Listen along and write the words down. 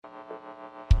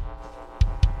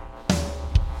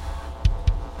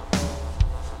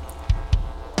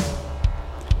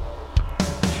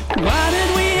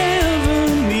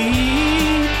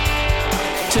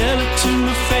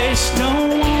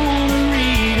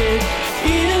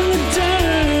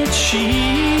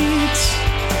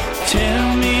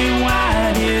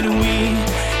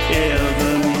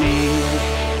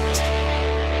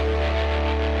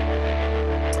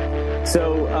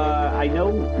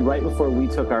before we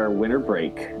took our winter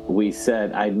break, we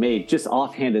said, I'd made just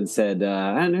offhand and said,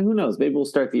 and who knows, maybe we'll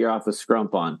start the year off with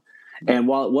Scrump on. And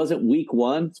while it wasn't week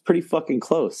one, it's pretty fucking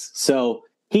close. So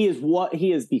he is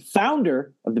the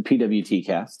founder of the PWT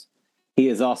cast. He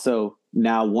is also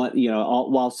now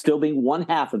while still being one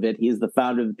half of it, he is the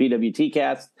founder of the PWT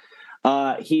cast.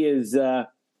 He is an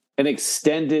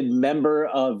extended member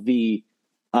of the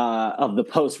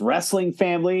Post Wrestling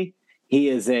family. He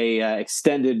is a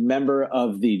extended member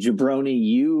of the Jabroni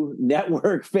U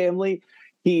Network family.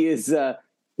 He is the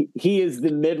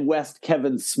Midwest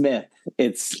Kevin Smith.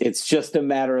 It's just a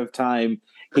matter of time.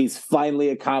 He's finally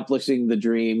accomplishing the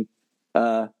dream.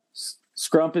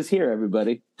 Scrump is here,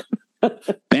 everybody.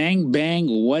 Bang bang!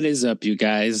 What is up, you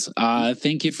guys?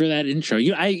 Thank you for that intro.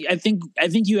 I think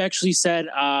you actually said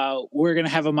we're gonna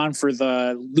have him on for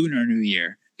the Lunar New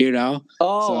Year.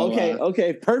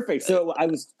 Okay, perfect. So I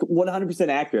was 100%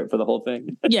 accurate for the whole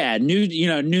thing. Yeah,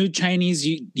 new Chinese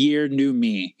year, new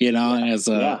me. As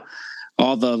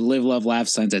all the live, love, laugh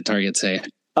signs at Target say.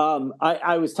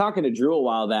 I was talking to Drew a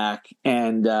while back,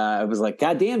 and I was like,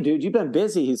 "God damn, dude, you've been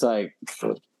busy." He's like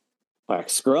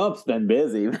Scrump's been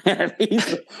busy, man.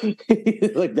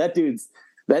 He's like that dude's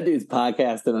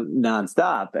podcasting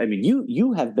nonstop. I mean,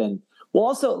 you have been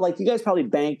also like you guys probably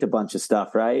banked a bunch of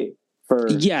stuff, right?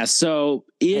 So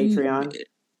in Patreon.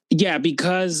 Yeah,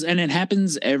 because and it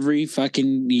happens every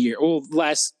fucking year. Well,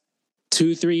 last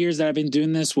 2-3 years that I've been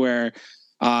doing this, where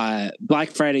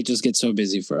Black Friday just gets so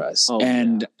busy for us,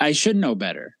 I should know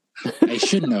better. I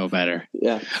should know better.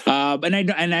 Yeah.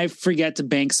 And I forget to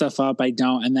bank stuff up. I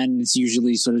don't, and then it's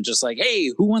usually sort of just like,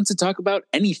 hey, who wants to talk about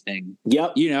anything?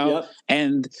 Yep. Yep.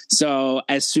 And so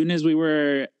as soon as we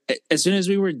were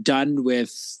done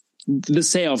with the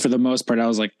sale, for the most part, I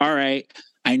was like, all right,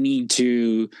 I need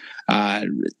to I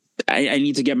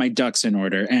need to get my ducks in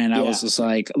order. And I was just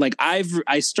like I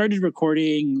started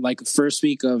recording like the first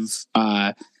week of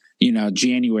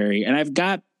January, and I've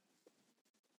got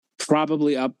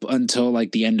probably up until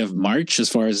like the end of March as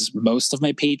far as most of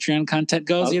my Patreon content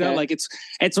goes. Okay.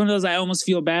 It's one of those I almost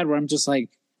feel bad where I'm just like,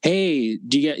 hey,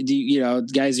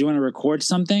 guys, you want to record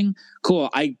something? Cool.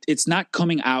 It's not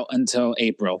coming out until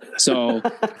April. So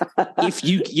if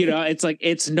it's like,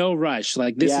 it's no rush.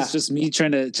 Like this is just me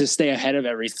trying to just stay ahead of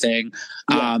everything.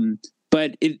 Yeah.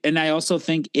 But I also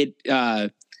think it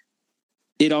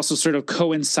also sort of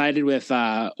coincided with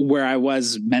where I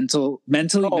was mentally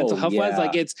mental health wise.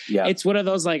 Like it's one of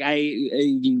those, like I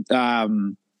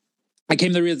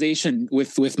came to the realization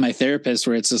with my therapist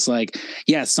where it's just like,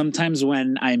 yeah, sometimes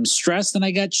when I'm stressed and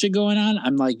I got shit going on,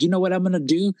 I'm like, you know what I'm going to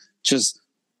do? Just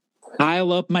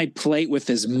pile up my plate with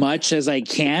as much as I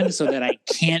can so that I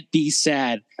can't be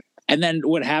sad. And then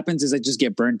what happens is I just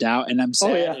get burnt out and I'm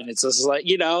sad. And it's just like,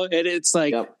 and it's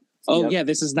like,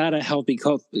 this is not a healthy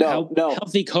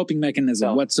healthy coping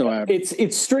mechanism whatsoever.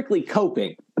 It's strictly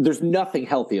coping. There's nothing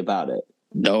healthy about it.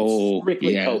 No. It's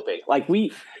strictly coping. Like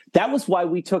that was why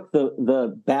we took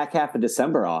the back half of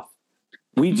December off.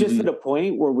 We just hit a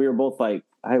point where we were both like,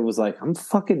 I was like,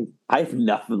 I have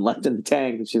nothing left in the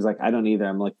tank. And she's like, I don't either.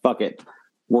 I'm like, fuck it.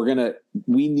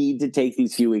 We need to take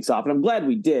these few weeks off. And I'm glad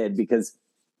we did, because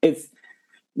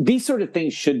these sort of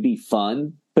things should be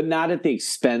fun, but not at the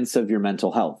expense of your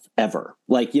mental health ever.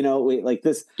 Like,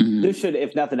 this should,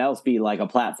 if nothing else, be like a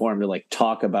platform to like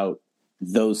talk about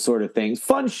those sort of things,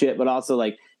 fun shit, but also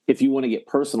like, if you want to get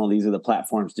personal, these are the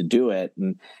platforms to do it.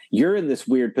 And you're in this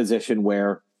weird position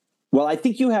where, well, I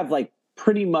think you have like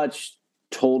pretty much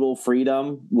total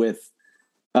freedom with,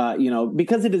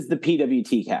 because it is the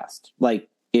PWT cast, like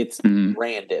it's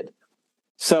branded.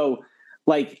 So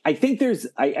like, I think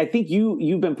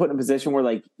you've been put in a position where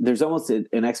like, there's almost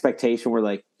an expectation where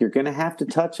like, you're going to have to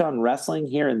touch on wrestling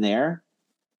here and there,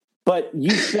 but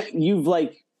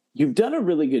you've done a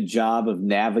really good job of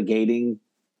navigating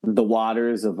the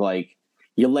waters of like,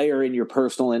 you layer in your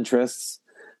personal interests,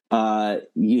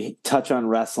 you touch on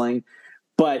wrestling,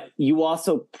 but you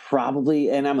also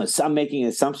probably, and I'm making an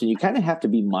assumption, you kind of have to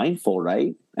be mindful,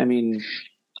 right? I mean,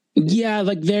 yeah,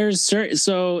 like there's certain,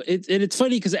 so it's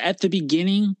funny because at the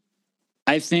beginning,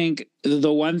 I think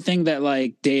the one thing that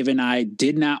like Dave and I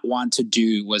did not want to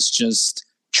do was just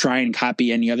try and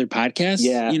copy any other podcast.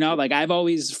 Yeah. Like I've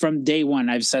always, from day one,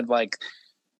 I've said like,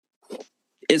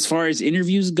 as far as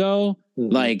interviews go,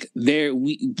 like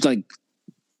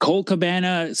Cole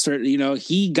Cabana,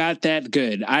 he got that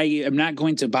good. I am not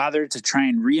going to bother to try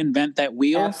and reinvent that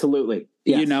wheel. Absolutely.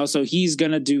 Yes. So he's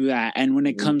going to do that. And when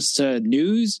it comes to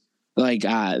news, like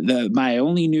my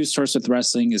only news source with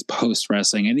wrestling is Post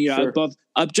Wrestling. And, both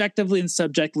objectively and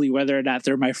subjectively, whether or not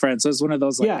they're my friends. So it's one of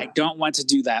those, like, I don't want to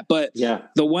do that. But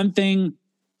the one thing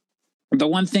the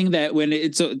one thing that when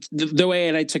it's the way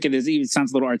that I took it is, it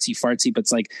sounds a little artsy fartsy, but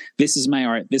it's like, this is my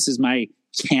art, this is my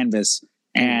canvas.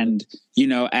 And, you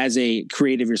know, as a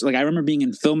creative, like I remember being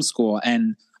in film school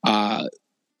and,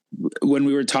 when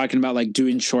we were talking about like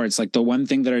doing shorts, like the one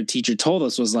thing that our teacher told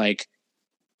us was like,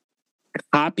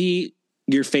 copy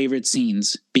your favorite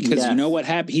scenes, because you know what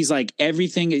happened. He's like,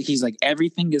 everything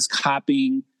is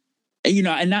copying, you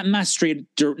know, and not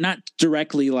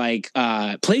directly like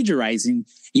plagiarizing,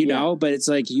 you know, but it's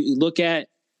like, you look at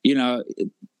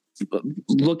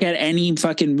any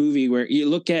fucking movie where you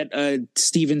look at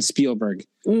Steven Spielberg,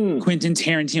 Quentin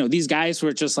Tarantino, these guys who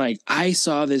are just like, I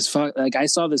saw this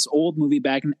old movie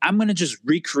back and I'm going to just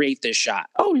recreate this shot.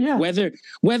 Oh yeah.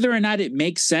 Whether or not it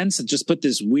makes sense to just put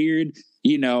this weird,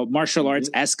 you know, martial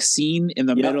arts-esque scene in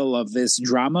the middle of this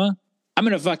drama, I'm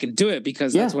going to fucking do it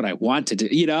because that's what I want to do,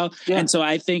 you know? Yeah. And so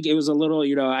I think it was a little,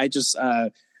 you know, I just,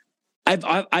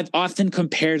 I've often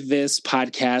compared this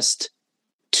podcast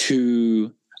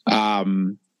to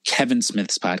Kevin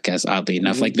Smith's podcast, oddly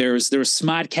enough. Like there was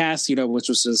Smodcast, you know, which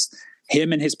was just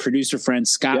him and his producer friend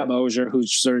Scott Mosier, who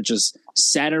sort of just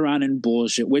sat around and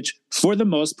bullshit, which for the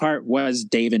most part was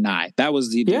Dave and I. That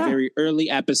was the very early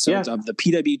episodes of the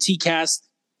PWT cast.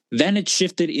 Then it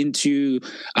shifted into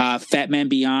Fat Man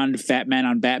Beyond, Fat Man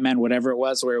on Batman, whatever it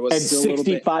was, where it was and still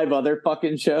 65 other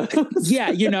fucking shows.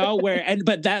 Yeah, you know,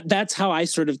 but that's how I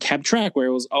sort of kept track, where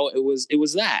it was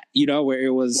that, you know, where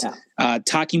it was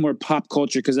talking more pop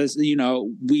culture, because as you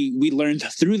know, we learned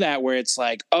through that, where it's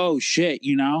like, oh shit,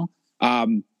 you know,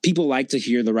 people like to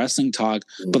hear the wrestling talk,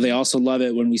 but they also love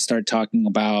it when we start talking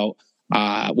about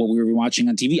what we were watching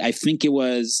on TV. I think it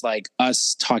was like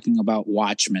us talking about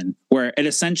Watchmen, where it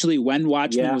essentially, when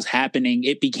Watchmen was happening,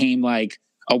 it became like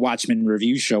a Watchmen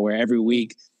review show where every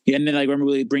week, and then like when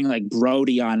we bring like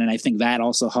Brody on, and I think that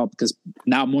also helped because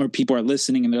now more people are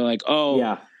listening and they're like,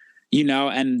 oh, you know,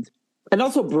 and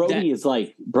also Brody is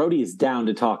down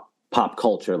to talk pop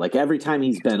culture. Like every time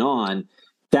he's been on,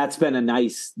 that's been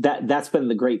that's been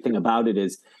the great thing about it,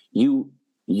 is you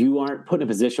aren't put in a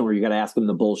position where you got to ask him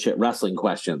the bullshit wrestling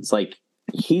questions. Like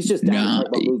he's just down to talk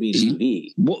about movie and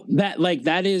TV. Well,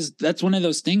 that's one of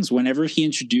those things. Whenever he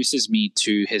introduces me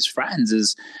to his friends,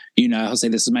 is, you know, he'll say,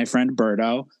 "This is my friend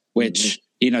Berto," which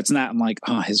you know, it's not. I'm like,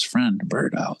 oh, his friend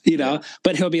Berto, you know,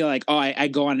 but he'll be like, oh, I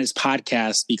go on his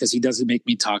podcast because he doesn't make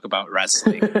me talk about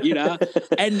wrestling, you know,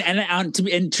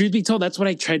 and truth be told, that's what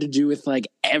I try to do with like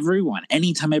everyone.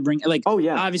 Anytime I bring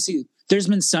obviously there's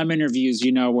been some interviews,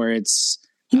 you know, where it's.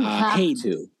 You have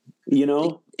to, you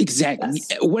know, exactly.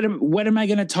 Yes. What am I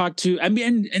going to talk to? I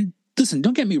mean, and listen,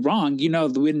 don't get me wrong. You know,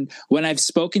 when I've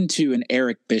spoken to an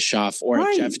Eric Bischoff or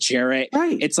a Jeff Jarrett,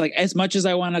 it's like, as much as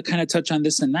I want to kind of touch on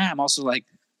this and that, I'm also like,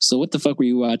 so what the fuck were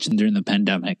you watching during the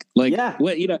pandemic? Like,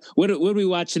 what are we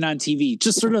watching on TV?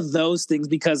 Just sort of those things,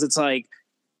 because it's like,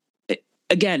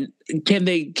 again, can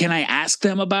I ask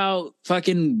them about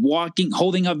fucking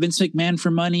holding up Vince McMahon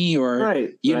for money, or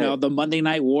you know, the Monday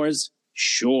Night Wars?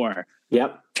 Sure.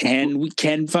 Yep. Can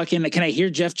I hear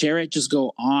Jeff Jarrett just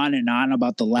go on and on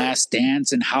about The Last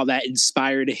Dance and how that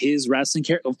inspired his wrestling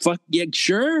character? Oh, fuck yeah,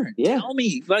 sure. Yeah. Tell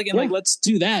me, fucking like, let's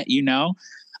do that, you know?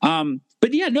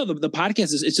 But yeah, no, the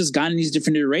podcast it's just gone in these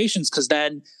different iterations, because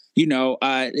then, you know,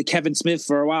 Kevin Smith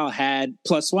for a while had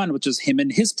Plus One, which was him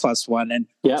and his Plus One. And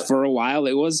for a while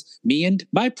it was me and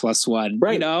my Plus One,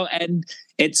 you know, and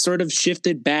it sort of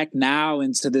shifted back now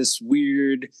into this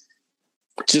weird,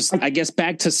 just I guess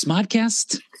back to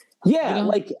Smodcast. Yeah, you know?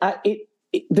 like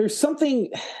there's something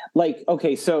like,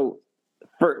 okay, so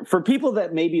for people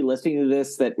that may be listening to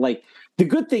this, that like, the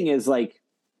good thing is like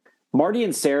Marty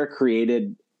and Sarah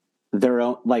created their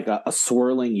own, like a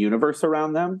swirling universe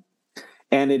around them,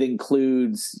 and it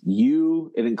includes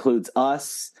you, it includes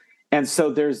us, and so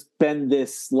there's been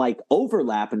this like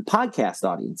overlap in podcast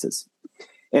audiences,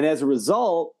 and as a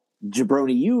result,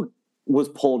 Jabroni U was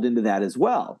pulled into that as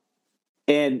well.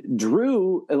 And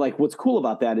Drew, like, what's cool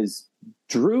about that is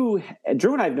Drew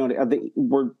and I've known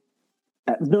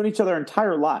each other our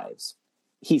entire lives.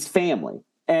 He's family.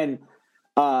 And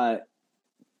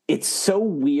it's so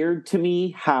weird to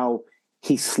me how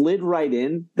he slid right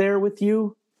in there with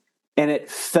you, and it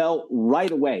felt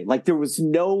right away. Like there was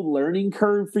no learning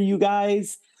curve for you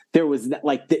guys. There was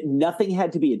nothing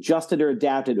had to be adjusted or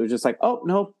adapted. It was just like, oh,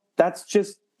 no, that's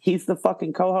just, he's the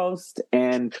fucking co-host,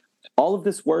 and all of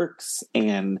this works,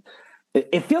 and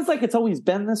it feels like it's always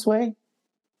been this way.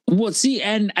 Well, see,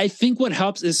 and I think what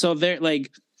helps is, so they're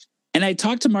like, and I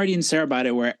talked to Marty and Sarah about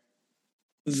it, where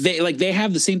they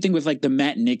have the same thing with like the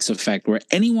Matt Nix effect, where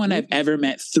anyone I've ever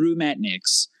met through Matt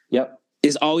Nix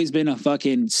has always been a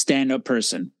fucking stand-up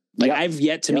person. Like I've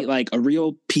yet to meet like a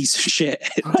real piece of shit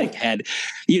dickhead,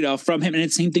 from him. And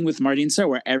it's same thing with Marty and Sarah,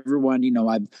 where everyone,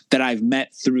 I've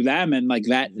met through them, and like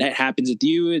that happens with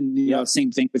you. And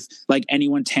same thing with like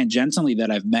anyone tangentially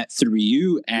that I've met through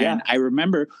you. And I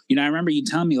remember you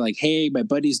telling me like, hey, my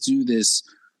buddies do this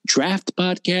draft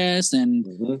podcast, and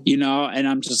and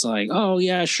I'm just like, oh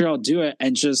yeah, sure, I'll do it.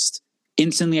 And just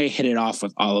instantly I hit it off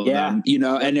with all of them,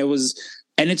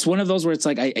 and it's one of those where it's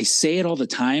like I say it all the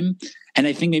time, and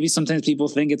I think maybe sometimes people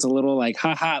think it's a little like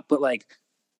haha, but like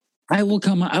I will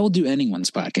do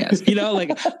anyone's podcast,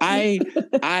 like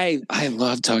I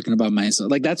love talking about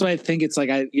myself. Like that's why I think it's like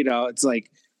it's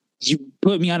like you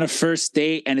put me on a first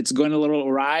date and it's going a little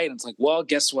awry, and it's like, well,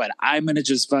 guess what? I'm gonna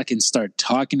just fucking start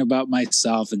talking about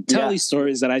myself and tell these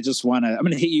stories that I'm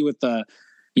gonna hit you with the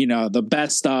the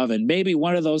best of, and maybe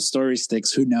one of those stories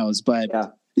sticks, who knows? But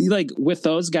like with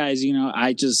those guys,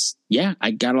 I just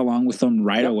I got along with them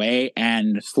right away,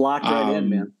 and just locked right in,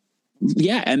 man.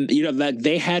 Yeah, and that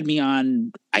they had me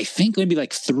on, I think maybe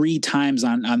like 3 times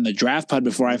on the draft pod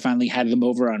before I finally had them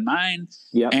over on mine.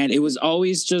 Yeah, and it was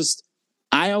always just,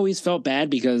 I always felt bad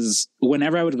because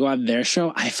whenever I would go on their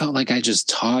show, I felt like I just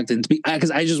talked and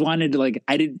because I just wanted to like,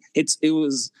 I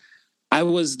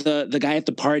was the guy at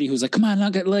the party who was like, come on,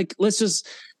 like let's just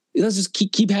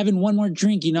keep having one more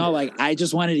drink, like I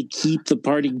just wanted to keep the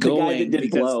party going. The guy that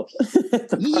did blow.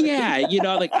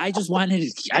 Like I just wanted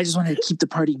to keep the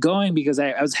party going because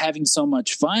I was having so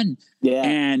much fun. Yeah.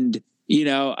 And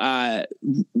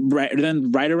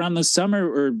right around the summer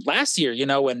or last year,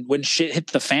 when shit hit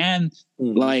the fan,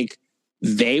 like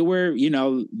they were,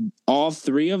 all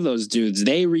 3 of those dudes,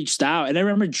 they reached out. And I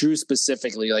remember Drew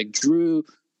specifically, like Drew,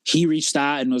 he reached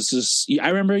out and was just, I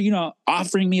remember,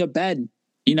 offering me a bed.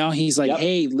 He's like,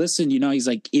 hey, listen, he's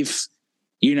like, if,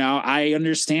 I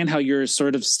understand how you're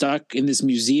sort of stuck in this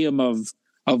museum of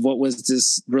what was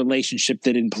this relationship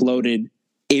that imploded.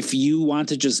 If you want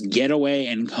to just get away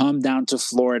and come down to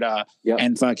Florida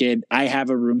and fucking, I have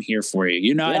a room here for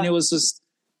you, and it was just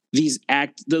this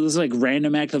like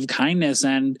random act of kindness.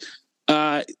 And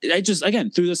I just,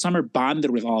 again, through the summer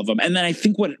bonded with all of them. And then I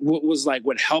think what was like,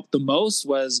 what helped the most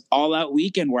was All Out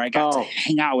Weekend, where I got to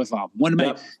hang out with them. One of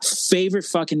my favorite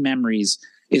fucking memories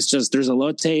is just, there's a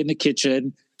latte in the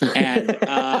kitchen and,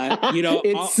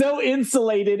 it's so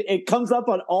insulated. It comes up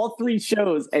on all 3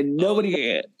 shows and nobody knows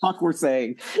what the fuck we're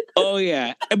saying. Oh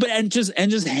yeah. And just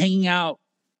hanging out,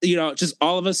 just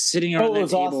all of us sitting around the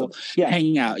table,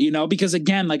 hanging out, because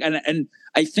again, like, and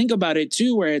I think about it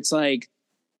too, where it's like,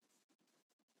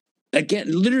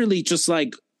 again, literally just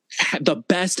like the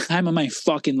best time of my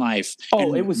fucking life. Oh,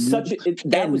 and it was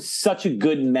was such a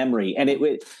good memory. And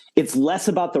it's less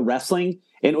about the wrestling.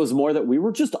 And it was more that we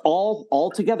were just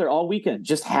all together all weekend,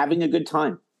 just having a good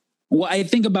time. Well, I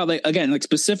think about like, again, like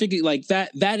specifically like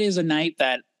that is a night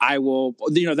that I will,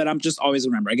 that I'm just always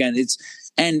remember. Again,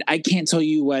 and I can't tell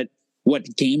you what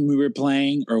game we were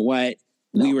playing or what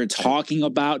we were talking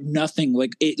about, nothing.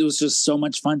 Like it was just so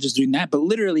much fun just doing that. But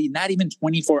literally not even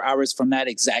 24 hours from that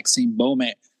exact same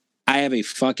moment, I have a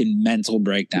fucking mental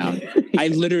breakdown. I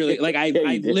literally, like I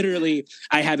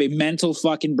have a mental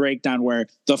fucking breakdown where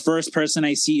the first person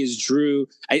I see is Drew.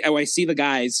 I see the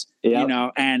guys,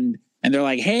 and they're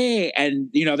like, hey, and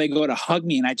they go to hug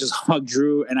me and I just hug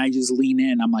Drew and I just lean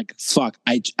in. I'm like, fuck,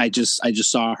 I just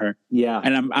saw her. Yeah.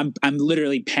 And I'm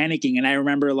literally panicking. And I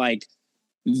remember like,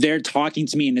 they're talking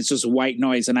to me and it's just white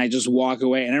noise and I just walk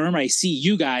away. And I remember I see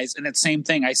you guys and it's the same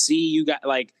thing. I see you guys,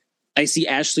 like I see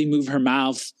Ashley move her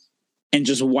mouth and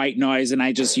just white noise. And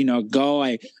I just, go,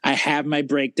 I have my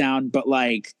breakdown, but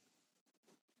like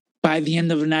by the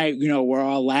end of the night, we're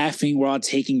all laughing, we're all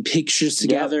taking pictures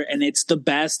together and it's the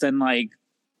best. And like,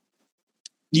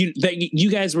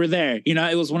 you guys were there,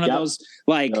 it was one of those,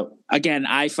 like, again,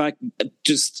 I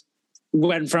just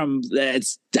went from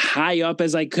as high up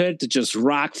as I could to just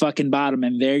rock fucking bottom.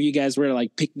 And there you guys were to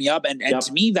like pick me up. And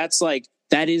to me, that's like,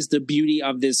 that is the beauty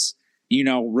of this,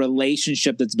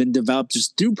 relationship that's been developed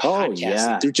just through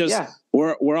podcasts. They're just,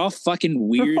 we're all fucking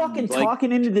weird. We're fucking like,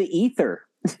 talking into the ether.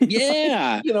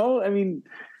 Yeah. I mean,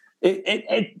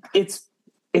 it's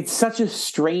such a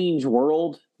strange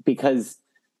world because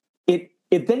it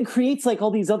then creates like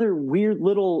all these other weird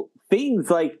little things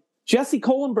like Jesse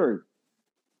Kohlenberg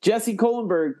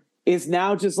is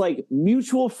now just like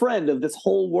mutual friend of this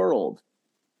whole world,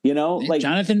 like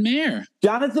Jonathan Mayer.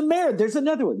 There's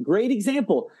another one. Great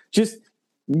example. Just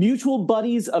mutual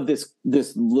buddies of this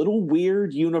little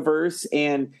weird universe.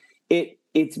 And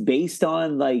it's based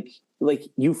on like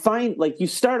you find, like you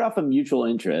start off on mutual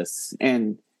interests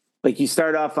and like you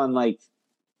start off on like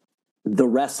the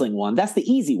wrestling one. That's the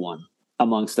easy one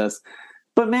amongst us.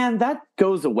 But man, that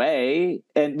goes away,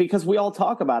 and because we all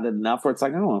talk about it enough, where it's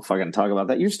like, I don't want to fucking talk about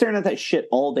that. You're staring at that shit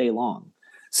all day long.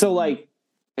 So like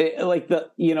and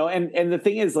the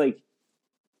thing is, like,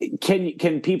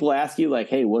 can people ask you like,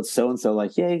 hey, what's so and so?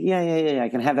 Like, yeah, I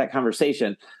can have that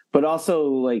conversation. But also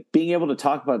like being able to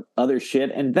talk about other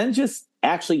shit, and then just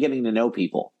actually getting to know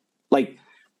people. Like,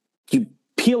 you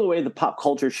peel away the pop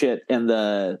culture shit and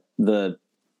the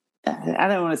I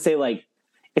don't want to say like,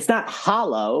 it's not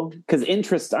hollow, because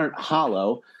interests aren't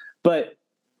hollow, but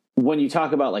when you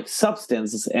talk about like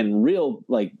substance and real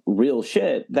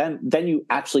shit, then you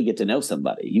actually get to know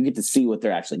somebody. You get to see what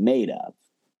they're actually made of.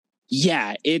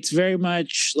 Yeah, it's very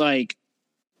much like,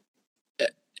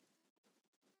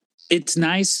 it's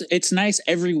nice. It's nice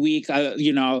every week,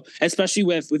 especially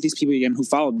with these people again who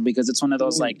follow me, because it's one of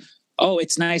those like, oh,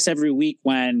 it's nice every week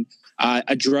when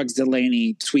a Drugs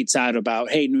Delaney tweets out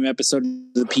about, hey, new episode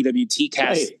of the PWT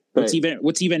cast. Right.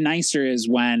 What's even nicer is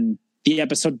when the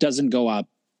episode doesn't go up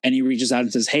and he reaches out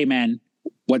and says, hey man,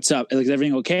 what's up? Is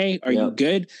everything okay? Are you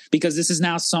good? Because this is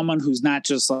now someone who's not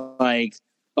just like,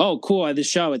 oh, cool, at the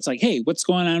show. It's like, hey, what's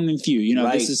going on with you? You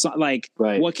know, This is like,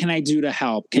 what can I do to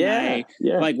help?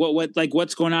 Like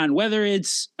what's going on? Whether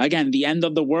it's, again, the end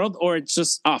of the world, or it's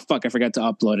just, oh, fuck, I forgot to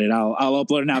upload it. I'll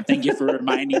upload it now. Thank you for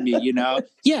reminding me,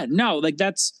 Yeah, no, like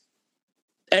that's,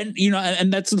 and,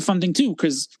 and that's the fun thing too,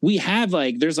 because we have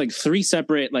like, there's like 3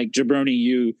 separate, like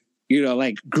Jabroni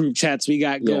like group chats we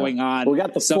got going on. We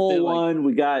got the full one.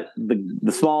 We got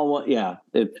the small one. Yeah.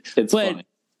 It's fun.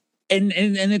 And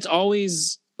it's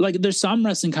always, like, there's some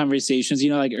wrestling conversations,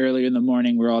 like earlier in the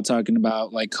morning, we're all talking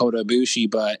about like Kota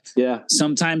Ibushi, but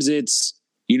sometimes it's,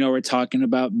 we're talking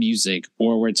about music,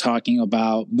 or we're talking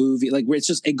about movie, like where it's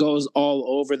just, it goes all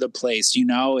over the place,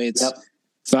 it's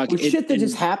shit that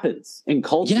just happens in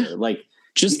culture. Yeah, like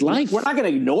just life. We're not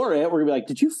going to ignore it. We're going to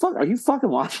be like, are you fucking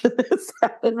watching this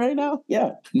happen right now?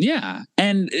 Yeah. Yeah.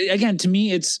 And again, to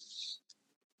me, it's,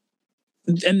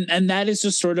 and that is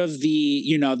just sort of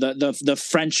the the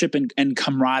friendship and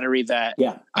camaraderie that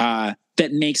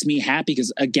that makes me happy,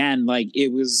 because again, like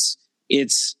it was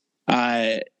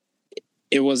a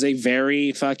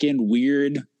very fucking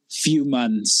weird few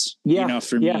months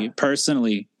for me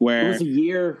personally, where it was a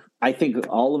year I think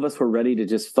all of us were ready to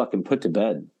just fucking put to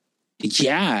bed.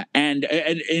 Yeah. And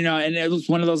it was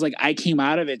one of those, like, I came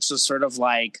out of it just sort of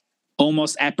like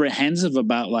almost apprehensive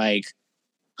about like,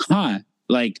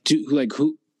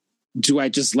 who do I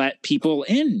just let people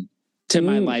in to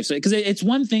my life? So, because it's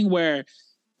one thing where,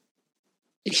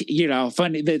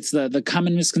 funny, it's the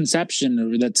common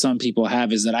misconception that some people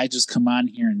have is that I just come on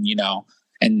here and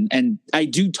and I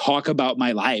do talk about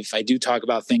my life. I do talk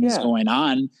about things going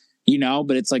on,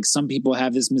 but it's like some people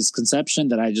have this misconception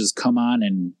that I just come on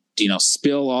and,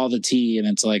 spill all the tea, and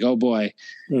it's like, oh boy,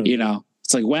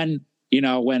 it's like when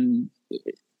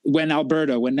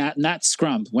Alberto, not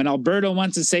Scrump, when Alberto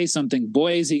wants to say something,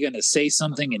 boy, is he going to say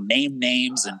something and name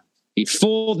names and he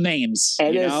full names.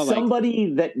 And as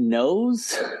somebody that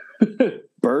knows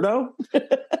Berto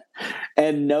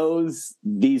and knows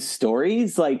these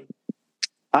stories, like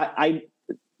I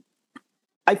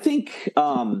think,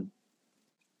 and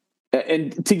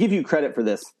to give you credit for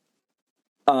this,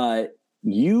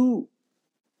 you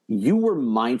were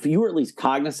mindful, you were at least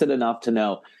cognizant enough to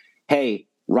know, hey,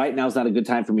 right now is not a good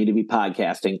time for me to be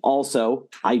podcasting. Also,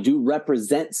 I do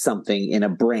represent something in a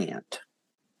brand.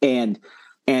 And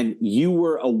you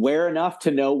were aware enough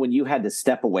to know when you had to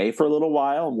step away for a little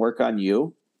while and work on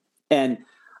you. And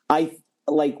I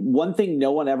like, one thing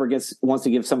no one ever wants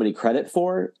to give somebody credit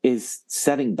for is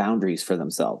setting boundaries for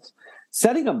themselves.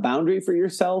 Setting a boundary for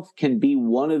yourself can be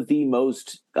one of the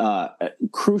most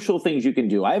crucial things you can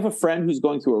do. I have a friend who's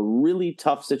going through a really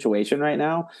tough situation right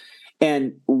now.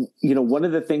 And, one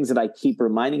of the things that I keep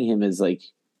reminding him is like,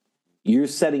 you're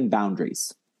setting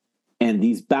boundaries, and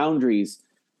these boundaries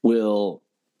will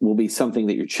be something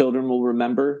that your children will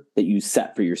remember that you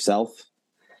set for yourself.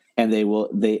 And they will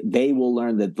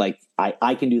learn that, like,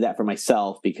 I can do that for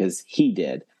myself because he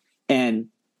did. And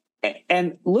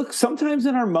look, sometimes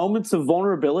in our moments of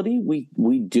vulnerability,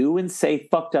 we do and say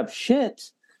fucked up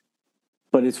shit,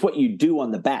 but it's what you do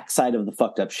on the backside of the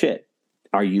fucked up shit.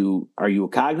 Are you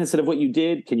cognizant of what you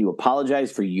did? Can you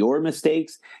apologize for your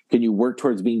mistakes? Can you work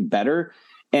towards being better?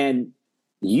 And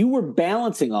you were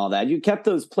balancing all that. You kept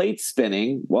those plates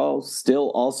spinning while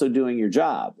still also doing your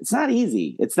job. It's not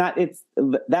easy. It's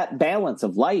that balance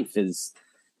of life is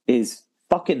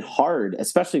fucking hard,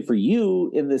 especially for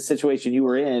you in this situation you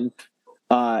were in,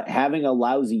 having a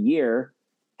lousy year,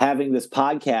 having this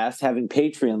podcast, having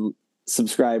Patreon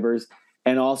subscribers,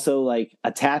 and also like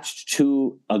attached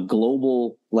to a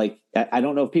global, like, I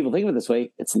don't know if people think of it this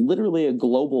way. It's literally a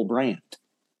global brand.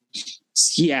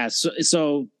 Yeah.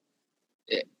 So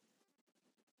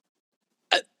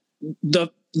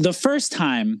the first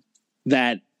time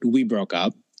that we broke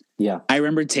up, yeah, I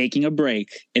remember taking a break,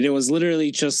 and it was literally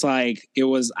just like,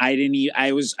 I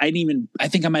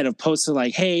think I might have posted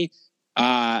like, hey,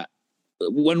 1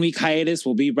 week hiatus,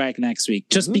 we'll be back next week,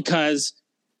 just because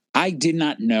I did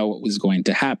not know what was going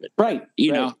to happen. Right.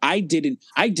 You know, I didn't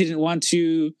want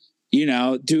to,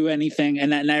 do anything.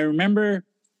 And I remember,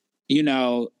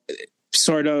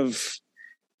 sort of,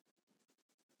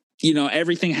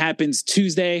 everything happens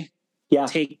Tuesday. Yeah.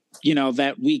 Take,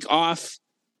 that week off.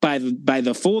 By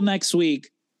the full next week,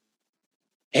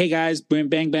 hey guys, bang,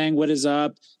 bang, bang, what is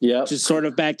up? Yeah. Just sort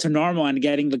of back to normal, and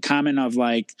getting the comment of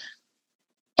like,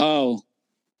 oh,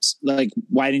 like,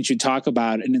 why didn't you talk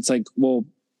about it? And it's like, well,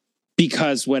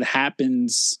 because what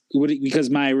happened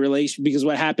in my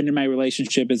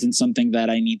relationship isn't something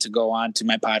that I need to go on to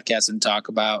my podcast and talk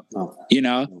about. Oh.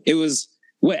 It was,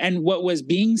 and what was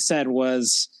being said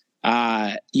was,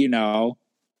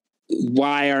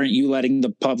 why aren't you letting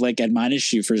the public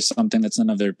admonish you for something that's none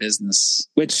of their business?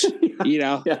 Which,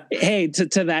 hey,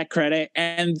 to that credit.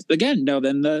 And again, no,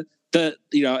 then the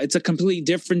it's a completely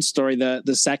different story.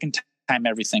 The second time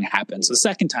everything happens, the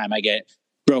second time I get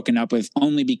broken up with,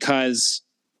 only because,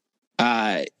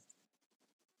 I'm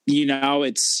in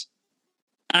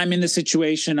the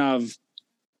situation of,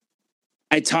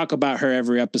 I talk about her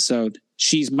every episode.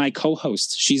 She's my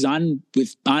co-host. She's on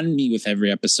me with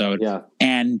every episode. Yeah.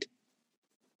 And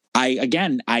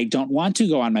I don't want to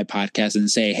go on my podcast and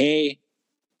say, hey,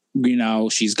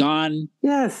 she's gone.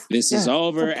 Yes. This is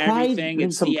over. Everything.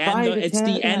 It's the end. It's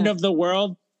the end of the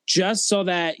world. Just so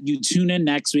that you tune in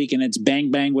next week and it's bang,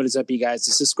 bang. What is up, you guys?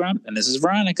 This is Scrum and this is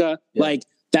Veronica. Yeah. Like,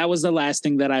 that was the last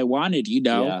thing that I wanted,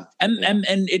 Yeah.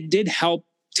 And it did help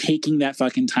taking that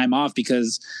fucking time off,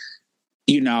 because,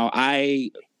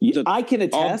 I can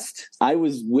attest. I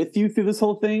was with you through this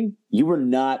whole thing. You were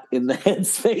not in the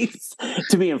headspace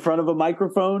to be in front of a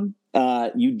microphone.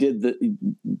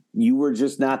 You were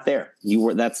just not there.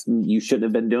 You shouldn't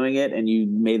have been doing it, and you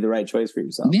made the right choice for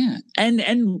yourself. Yeah. And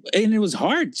it was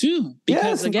hard too,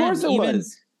 because of course it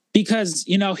was. Because,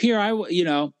 here I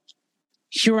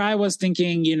was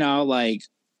thinking, like,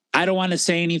 I don't want to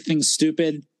say anything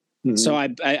stupid. Mm-hmm. So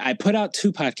I put out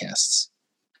 2 podcasts.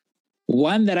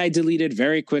 One that I deleted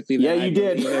very quickly. Yeah, you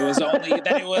did.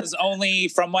 It was only,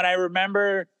 from what I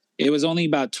remember, it was only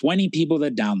about 20 people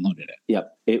that downloaded it.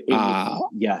 Yep.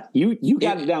 Yeah. You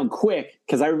got it down quick,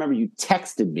 because I remember you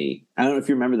texted me. I don't know if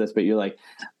you remember this, but you're like,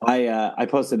 I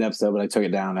posted an episode, but I took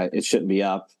it down. It shouldn't be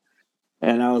up.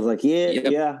 And I was like,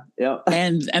 yeah.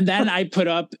 And then I put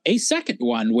up a second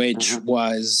one, which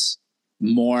was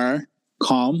more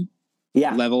calm,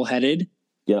 level-headed.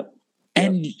 Yep.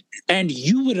 And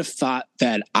you would have thought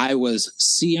that I was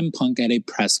CM Punk at a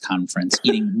press conference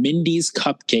eating Mindy's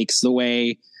cupcakes, the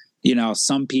way,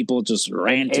 some people just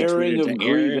ran to airing of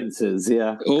grievances.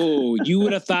 Yeah. Oh, you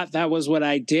would have thought that was what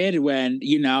I did when,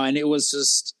 and it was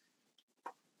just,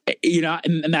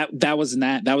 and that was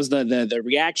the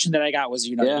reaction that I got was,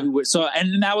 you would, so,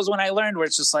 and that was when I learned, where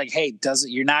it's just like, hey,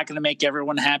 you're not going to make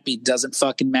everyone happy. Doesn't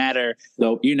fucking matter.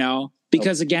 Nope.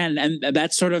 Because again, and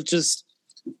that's sort of just,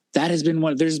 that has been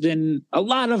there's been a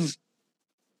lot of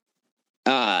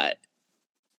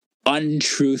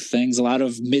untruth things, a lot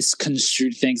of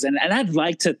misconstrued things. And I'd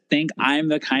like to think I'm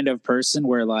the kind of person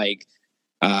where, like,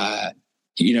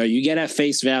 you get at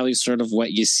face value sort of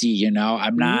what you see,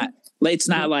 I'm not, it's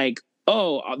not like,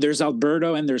 oh, there's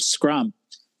Alberto and there's Scrum.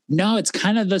 No, it's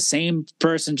kind of the same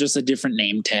person, just a different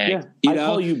name tag. Yeah. I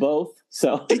call you both.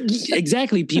 So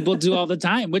exactly. People do all the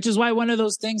time, which is why one of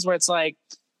those things where it's like,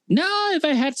 no, if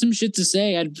I had some shit to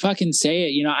say, I'd fucking say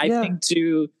it. I think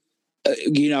too,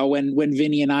 when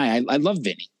Vinny and I love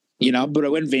Vinny,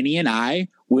 but when Vinny and I,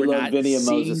 we love Vinny and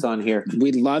Moses on here.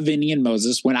 We love Vinny and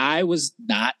Moses. When I was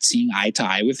not seeing eye to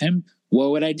eye with him,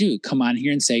 what would I do? Come on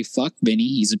here and say, fuck Vinny.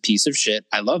 He's a piece of shit.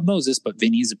 I love Moses, but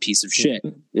Vinny's a piece of shit.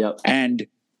 Yep. And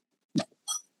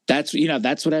that's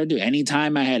what I would do.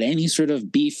 Anytime I had any sort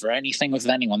of beef or anything with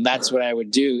anyone, that's what I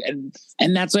would do. And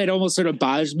that's why it almost sort of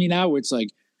bothers me now, where it's like,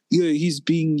 yeah, he's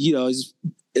being,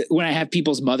 when I have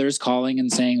people's mothers calling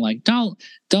and saying like, don't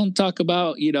talk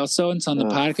about, so-and-so on the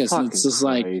podcast. And it's just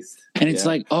like, and it's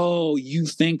like, oh, you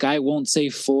think I won't say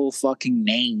full fucking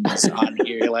names on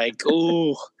here? Like,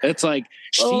 oh, it's like,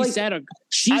 she sat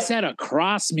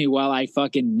across me while I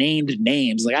fucking named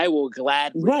names. Like, I will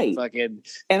gladly fucking,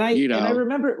 and I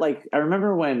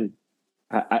remember when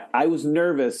I was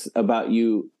nervous about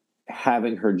you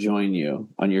having her join you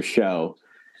on your show.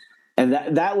 And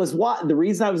that was what the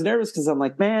reason I was nervous, because I'm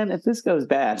like, man, if this goes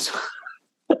bad.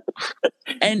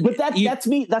 But that's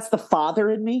me. That's the father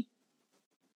in me.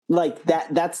 Like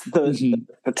that's the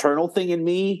paternal thing in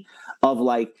me of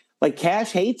like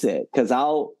Cash hates it because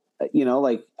I'll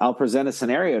present a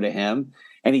scenario to him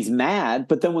and he's mad.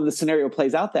 But then when the scenario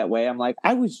plays out that way, I'm like,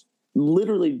 I was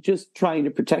literally just trying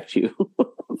to protect you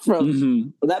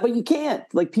from that. But you can't.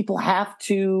 Like people have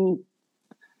to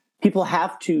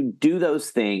do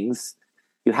those things.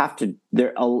 You have to.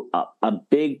 They're a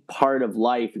big part of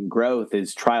life and growth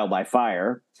is trial by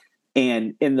fire.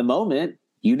 And in the moment,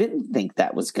 you didn't think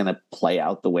that was going to play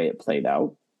out the way it played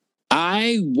out.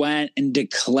 I went and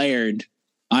declared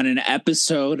on an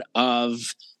episode of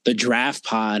the Draft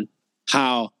Pod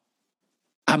how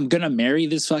I'm going to marry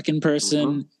this fucking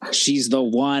person. She's the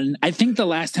one. I think the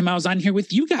last time I was on here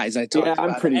with you guys, I talked about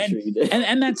I'm pretty it. sure you did.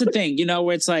 And that's the thing,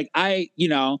 where it's like, I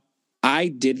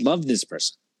did love this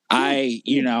person. I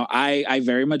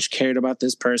very much cared about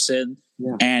this person.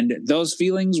 Yeah. And those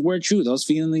feelings were true. Those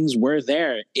feelings were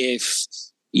there. If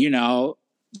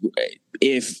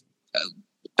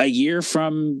a year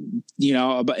from,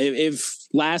 if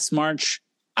last March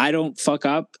I don't fuck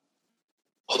up,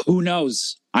 who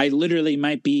knows? I literally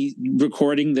might be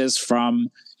recording this from,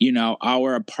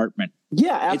 our apartment.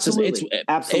 Yeah, absolutely.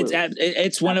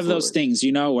 It's one of those things,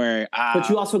 where. But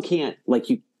you also can't, like,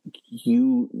 you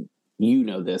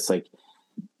know this, like,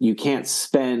 you can't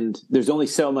spend. There's only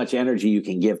so much energy you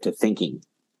can give to thinking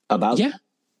about. Yeah.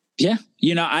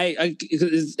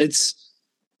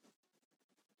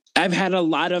 I've had a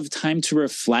lot of time to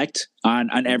reflect on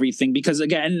everything because,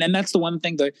 again, and that's the one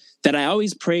thing that I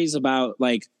always praise about,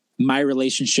 like, my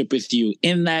relationship with you,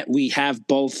 in that we have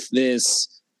both this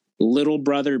little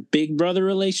brother, big brother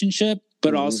relationship,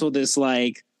 but also this,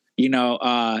 like,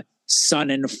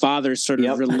 son and father sort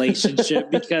of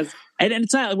relationship because, and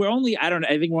it's not, I think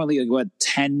we're only like, what,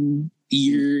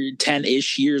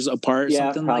 10-ish years apart,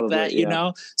 something probably, like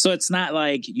that, So it's not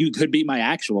like you could be my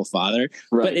actual father,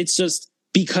 but it's just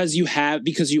because you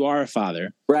are a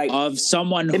father of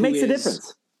someone who makes a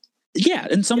difference. Yeah.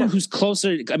 And someone who's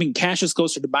closer. I mean, Cash is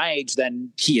closer to my age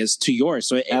than he is to yours.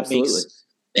 So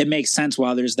it makes sense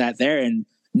while there's that there. And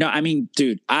no, I mean,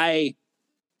 dude,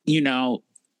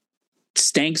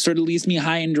 Stank sort of leaves me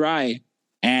high and dry.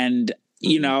 And,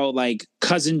 like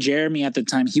cousin Jeremy at the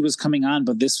time, he was coming on,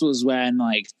 but this was when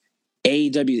like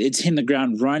AEW, it's hitting the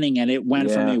ground running, and it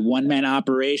went from a one-man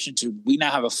operation to we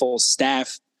now have a full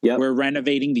staff. Yep. We're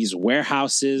renovating these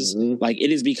warehouses. Like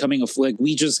it is becoming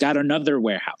we just got another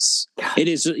warehouse. God. It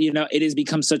is, it has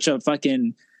become such a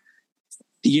fucking,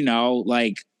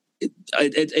 like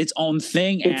its own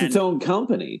thing. It's its own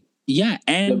company. Yeah.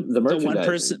 And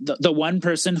the one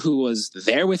person who was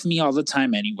there with me all the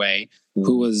time anyway,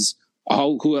 who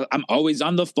I'm always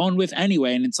on the phone with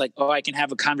anyway. And it's like, oh, I can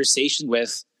have a conversation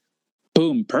with,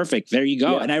 boom, perfect. There you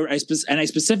go. Yeah. And I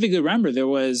specifically remember there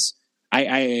was,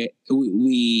 I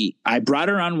brought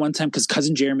her on one time because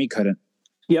cousin Jeremy couldn't.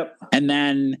 Yep. And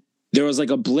then there was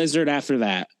like a blizzard after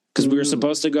that because we were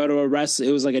supposed to go to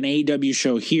it was like an AEW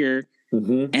show here.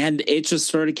 And it just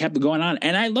sort of kept going on.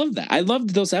 And I love that. I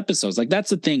loved those episodes. Like that's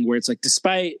the thing where it's like,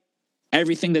 despite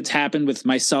everything that's happened with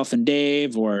myself and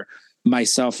Dave or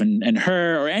myself and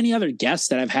her or any other guests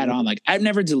that I've had on, like I've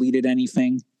never deleted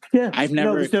anything. Yeah. I've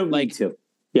never it's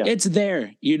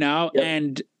there,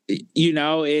 and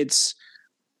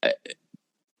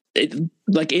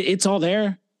it's all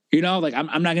there, like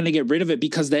I'm not going to get rid of it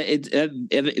because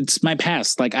it's my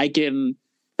past. Like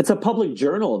it's a public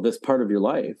journal of this part of your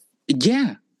life.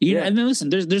 Yeah. And then listen,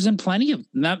 there's been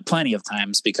not plenty of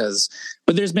times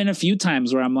but there's been a few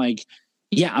times where I'm like,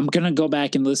 yeah, I'm going to go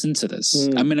back and listen to this.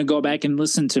 I'm going to go back and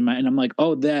listen to and I'm like,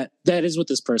 oh, that is what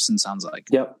this person sounds like.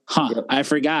 Yep. I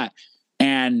forgot.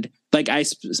 And like,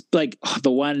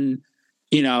 the one,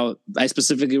 I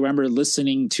specifically remember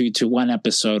listening to one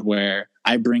episode where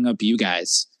I bring up you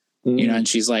guys, and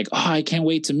she's like, oh, I can't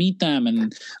wait to meet them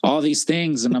and all these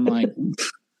things. And I'm like,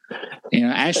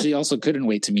 Ashley also couldn't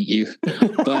wait to meet you,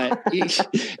 but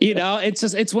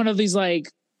it's one of these,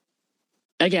 like,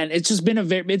 again, it's been a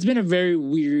very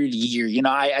weird year.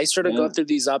 I sort of go through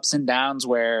these ups and downs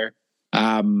where,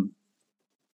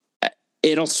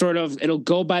 it'll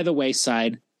go by the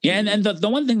wayside. Yeah, and the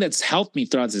one thing that's helped me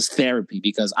throughout this therapy,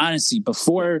 because honestly,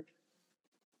 before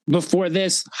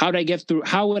this, how would I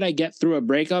get through a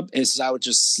breakup? Is I would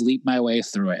just sleep my way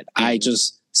through it.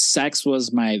 Sex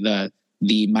was my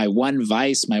one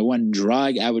vice, my one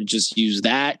drug. I would just use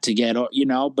that to get,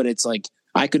 but it's like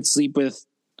I could sleep with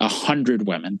 100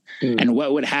 women, and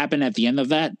what would happen at the end of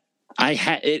that?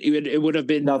 it would have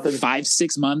been Nothing.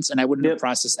 5-6 months and I wouldn't have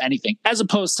processed anything, as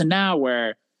opposed to now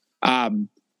where I've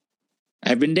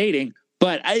been dating,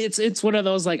 but it's one of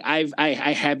those, like,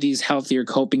 I have these healthier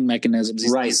coping mechanisms,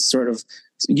 these sort of,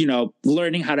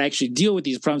 learning how to actually deal with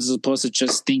these problems, as opposed to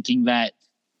just thinking that,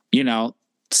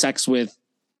 sex with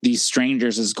these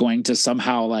strangers is going to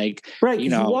somehow, like,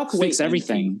 fix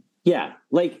everything. Yeah.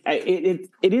 Like it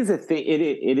is a thing.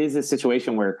 It is a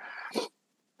situation where,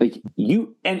 like,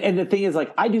 and the thing is,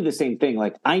 like, I do the same thing.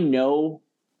 Like, I know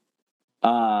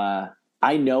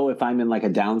if I'm in, like, a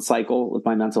down cycle with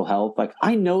my mental health, like,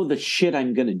 I know the shit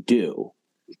I'm going to do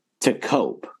to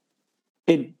cope.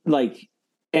 And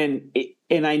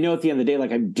I know at the end of the day,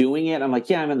 like, I'm doing it. I'm like,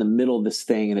 yeah, I'm in the middle of this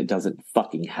thing and it doesn't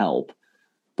fucking help.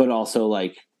 But also,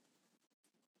 like,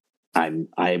 I'm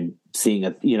seeing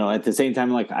at the same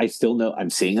time, like, I still know I'm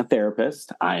seeing a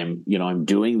therapist. I'm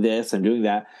doing this, I'm doing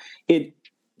that.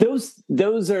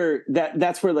 Those are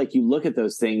that's where, like, you look at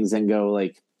those things and go,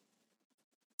 like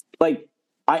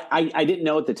I didn't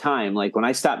know at the time, like, when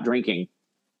I stopped drinking,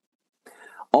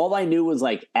 all I knew was,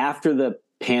 like, after the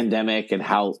pandemic and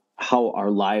how our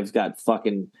lives got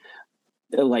fucking,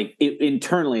 like,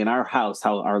 internally in our house,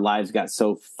 how our lives got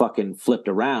so fucking flipped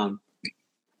around.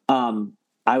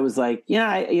 I was like, yeah,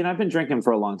 I've been drinking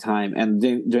for a long time. And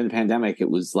during the pandemic, it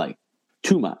was, like,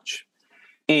 too much.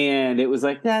 And it was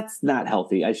like, that's not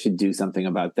healthy. I should do something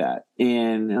about that.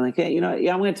 And I'm like, hey,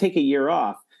 I'm going to take a year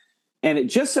off. And it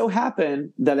just so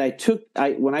happened that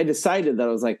when I decided that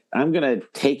I was like, I'm going to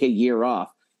take a year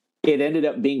off, it ended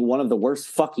up being one of the worst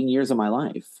fucking years of my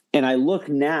life. And I can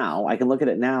look at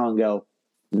it now and go,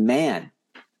 man,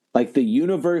 like, the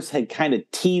universe had kind of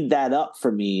teed that up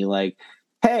for me. Like,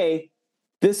 hey,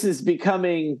 this is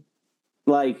becoming,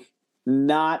 like,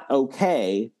 not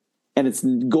okay. And it's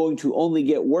going to only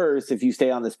get worse if you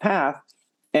stay on this path.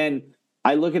 And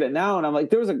I look at it now and I'm like,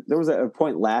 there was a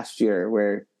point last year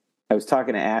where I was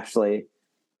talking to Ashley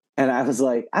and I was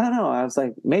like, I don't know. I was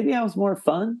like, maybe I was more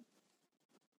fun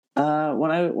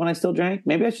when I still drank.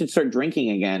 Maybe I should start drinking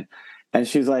again. And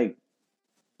she was like,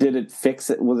 did it fix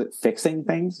it? Was it fixing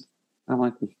things? I'm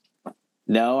like,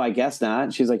 no, I guess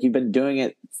not. She's like, you've been doing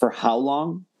it for how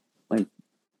long? Like,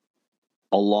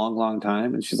 a long, long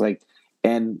time. And she's like,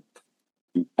 and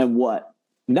what?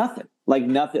 Nothing. Like,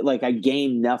 nothing. Like, I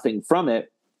gained nothing from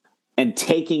it. And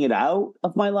taking it out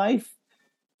of my life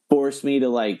forced me to,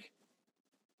 like,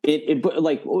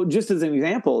 like, just as an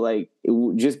example, like,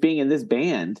 just being in this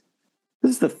band,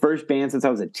 this is the first band since I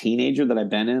was a teenager that I've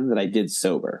been in that I did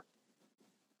sober.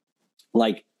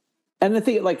 Like, and the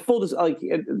thing, like, like,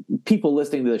 people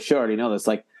listening to the show already know this.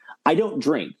 Like, I don't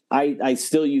drink. I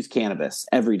still use cannabis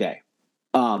every day.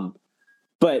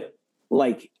 But,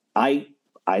 like, I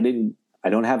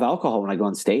don't have alcohol when I go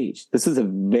on stage. This is a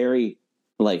very,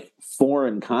 like,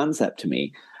 foreign concept to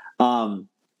me.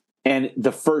 And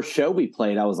the first show we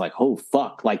played, I was like, oh,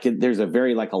 fuck. Like, there's a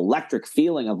very, like, electric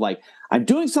feeling of, like, I'm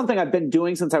doing something I've been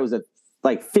doing since I was,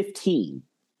 like, 15.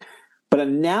 But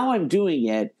now I'm doing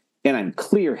it, and I'm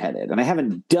clear-headed. And I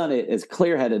haven't done it as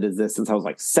clear-headed as this since I was,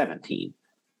 like, 17.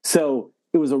 So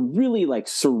it was a really, like,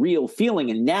 surreal feeling.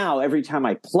 And now every time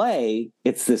I play,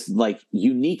 it's this, like,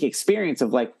 unique experience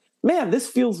of, like, man, this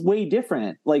feels way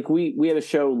different. Like, we had a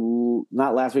show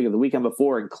not last week or the weekend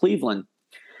before in Cleveland,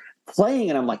 playing,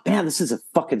 and I'm like, man, this is a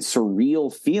fucking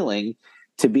surreal feeling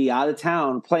to be out of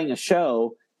town playing a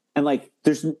show, and, like,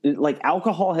 there's, like,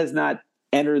 alcohol has not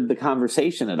entered the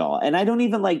conversation at all. And I don't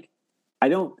even, like, I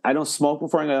don't smoke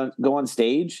before I go on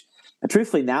stage. And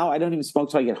truthfully, now I don't even smoke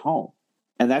till I get home,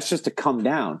 and that's just to come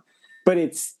down. But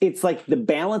it's like the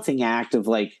balancing act of,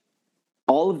 like,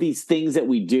 all of these things that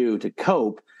we do to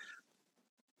cope.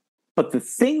 But the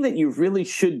thing that you really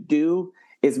should do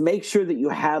is make sure that you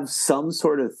have some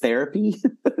sort of therapy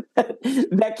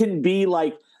that can be,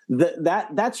 like,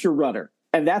 that's your rudder,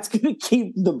 and that's going to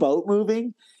keep the boat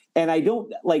moving. And I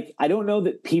don't know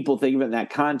that people think of it in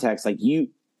that context. Like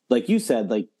you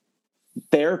said, like,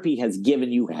 therapy has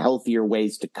given you healthier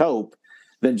ways to cope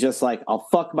than just, like, I'll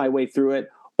fuck my way through it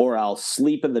or I'll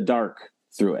sleep in the dark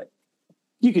through it.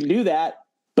 You can do that,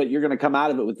 but you're going to come out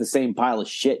of it with the same pile of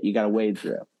shit you got to wade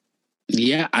through.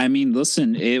 Yeah, I mean,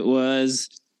 listen, it was,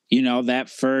 that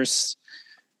first,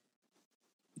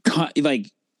 like,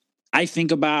 I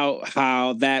think about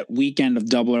how that weekend of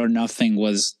Double or Nothing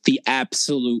was the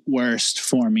absolute worst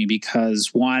for me because,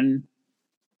 one,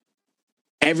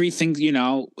 everything, you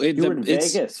were in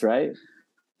Vegas, right?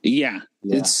 Yeah.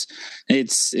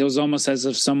 It was almost as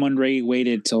if someone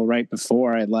waited till right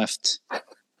before I left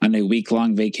on a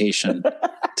week-long vacation.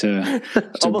 to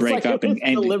break up, and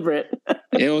deliberate.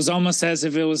 It was almost as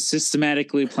if it was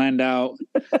systematically planned out,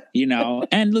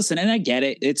 And listen, and I get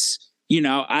it. It's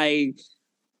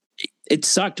it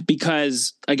sucked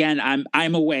because again,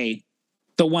 I'm away.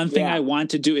 The one thing I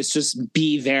want to do is just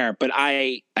be there, but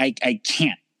I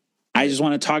can't. I just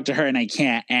want to talk to her and I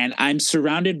can't. And I'm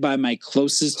surrounded by my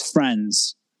closest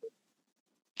friends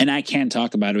and I can't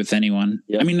talk about it with anyone.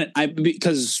 Yep. I mean,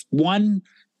 because one,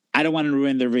 I don't want to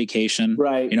ruin their vacation.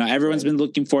 Right. Everyone's been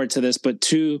looking forward to this, but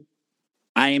two,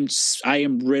 I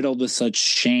am riddled with such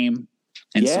shame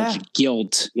and such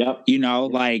guilt. Yep.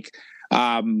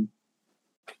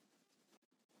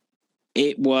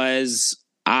 It was,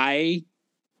 I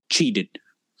cheated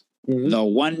the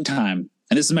one time.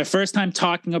 And this is my first time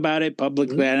talking about it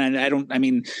publicly.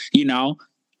 And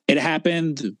it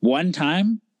happened one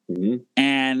time.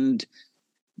 And,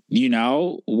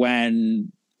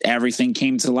 when everything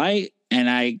came to light and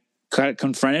I got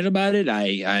confronted about it,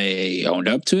 I owned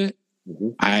up to it.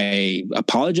 I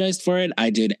apologized for it. I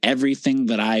did everything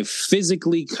that I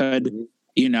physically could,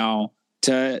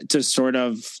 to sort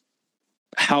of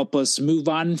help us move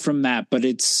on from that. But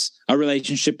a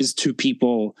relationship is two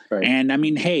people. Right. And I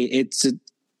mean, hey,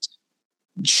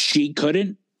 she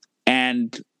couldn't,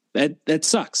 and that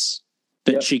sucks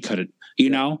that she couldn't,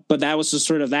 but that was just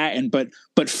sort of that. And,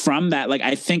 but from that,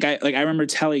 I think I remember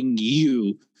telling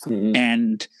you,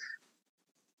 and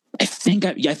I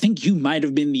think you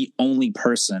might've been the only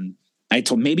person I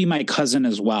told, maybe my cousin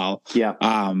as well. Yeah.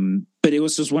 But it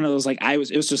was just one of those, it was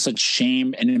just such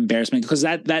shame and embarrassment because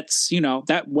that's,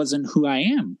 that wasn't who I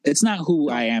am. It's not who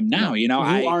I am now. You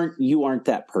aren't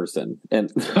that person.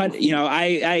 And but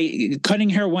I cutting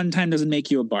hair one time doesn't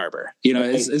make you a barber,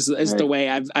 is the way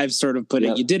I've sort of put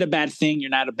it. You did a bad thing.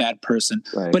 You're not a bad person,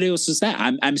 but it was just that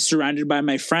I'm surrounded by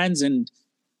my friends and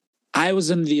I was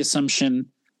under the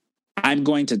assumption I'm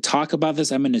going to talk about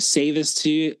this. I'm going to say this to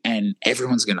you and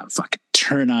everyone's going to fucking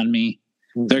turn on me.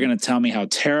 They're going to tell me how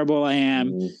terrible I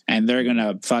am and they're going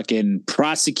to fucking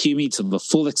prosecute me to the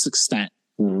fullest extent.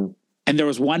 And there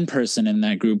was one person in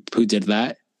that group who did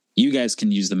that. You guys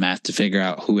can use the math to figure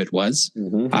out who it was.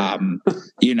 And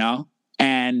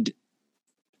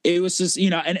it was just,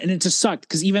 and it just sucked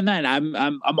because even then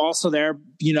I'm also there,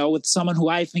 with someone who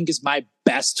I think is my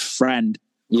best friend.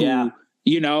 Who,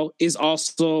 is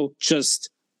also just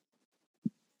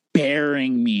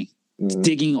burying me,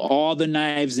 digging all the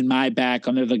knives in my back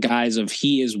under the guise of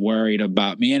he is worried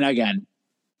about me. And again,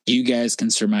 you guys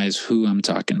can surmise who I'm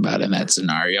talking about in that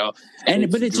scenario.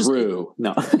 But it's Drew.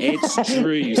 No, it's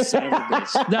Drew, you son of a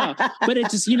bitch. No, but it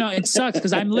just, it sucks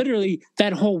because I'm literally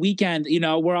that whole weekend,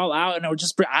 we're all out and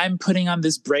I'm putting on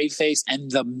this brave face. And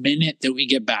the minute that we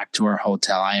get back to our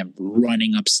hotel, I am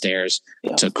running upstairs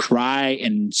to cry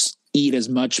and eat as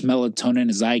much melatonin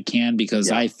as I can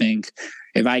because I think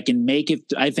if I can make it,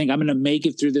 I think I'm going to make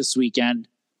it through this weekend.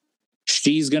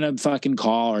 She's going to fucking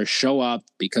call or show up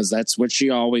because that's what she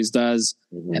always does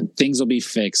and things will be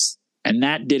fixed. And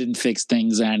that didn't fix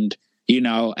things. And,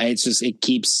 it's just, it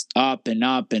keeps up and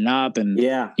up and up. And,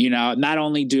 not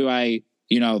only do I,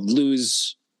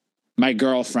 lose my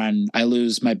girlfriend, I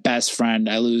lose my best friend,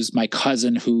 I lose my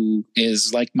cousin who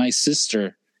is like my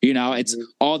sister. It's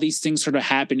all these things sort of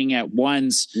happening at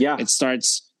once. Yeah. It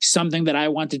starts something that I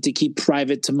wanted to keep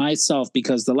private to myself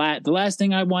because the last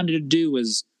thing I wanted to do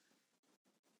was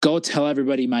go tell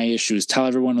everybody my issues, tell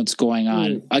everyone what's going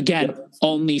on. Again,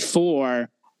 only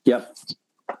for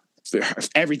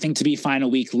everything to be fine a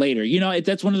week later.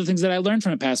 That's one of the things that I learned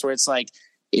from the past where it's like,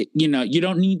 you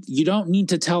don't need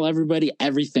to tell everybody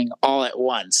everything all at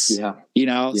once.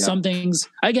 Some things,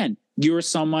 again, you're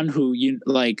someone who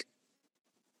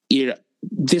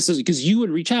this is because you would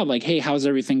reach out like, hey, how's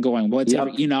everything going? What's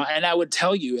and I would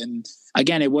tell you. And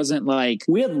again, it wasn't like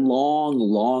we had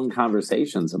long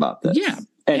conversations about this. Yeah.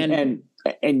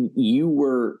 And you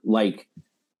were like,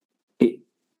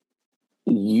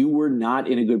 you were not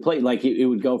in a good place. Like it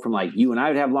would go from like you and I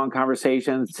would have long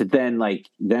conversations to then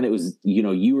it was,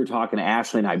 you were talking to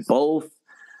Ashley and I both,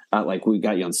 like we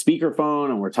got you on speakerphone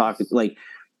and we're talking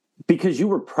because you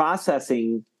were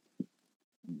processing,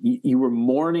 you were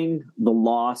mourning the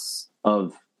loss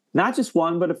of not just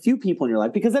one, but a few people in your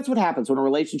life, because that's what happens when a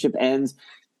relationship ends.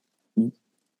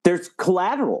 There's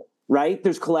collateral, right?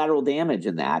 There's collateral damage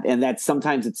in that. And that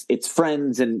sometimes it's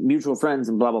friends and mutual friends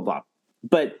and blah, blah, blah.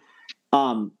 But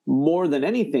more than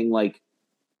anything, like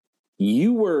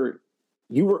you were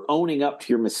owning up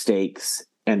to your mistakes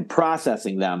and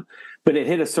processing them, but it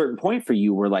hit a certain point for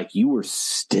you where like you were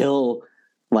still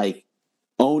like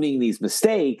owning these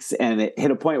mistakes, and it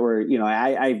hit a point where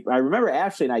I remember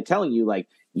Ashley and I telling you like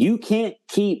you can't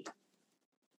keep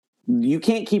you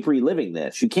can't keep reliving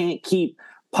this. You can't keep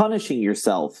punishing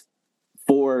yourself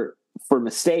for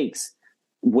mistakes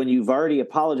when you've already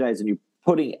apologized and you're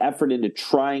putting effort into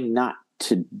trying not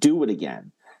to do it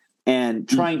again and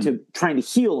trying to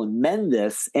heal and mend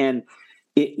this. And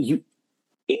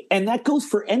and that goes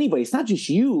for anybody. It's not just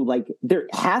you. Like, there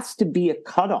has to be a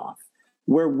cutoff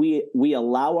where we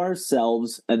allow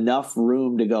ourselves enough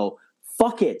room to go,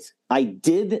 fuck it. I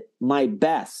did my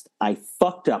best. I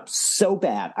fucked up so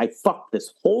bad. I fucked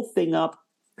this whole thing up.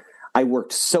 I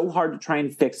worked so hard to try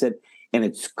and fix it, and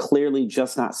it's clearly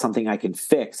just not something I can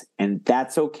fix. And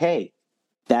that's okay.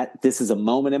 That this is a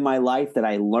moment in my life that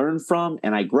I learn from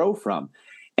and I grow from.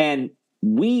 And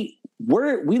we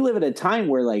live at a time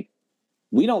where, like,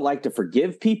 we don't like to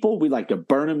forgive people. We like to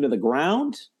burn them to the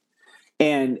ground.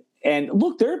 And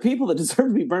look, there are people that deserve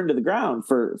to be burned to the ground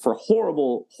for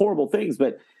horrible, horrible things.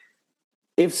 But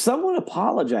if someone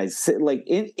apologizes, like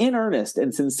in earnest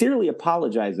and sincerely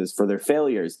apologizes for their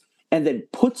failures and then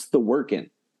puts the work in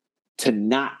to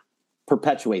not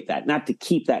perpetuate that, not to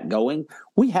keep that going,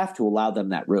 we have to allow them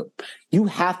that room. You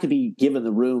have to be given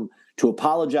the room to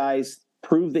apologize,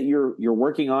 prove that you're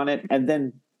working on it, and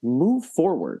then move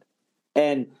forward.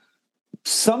 And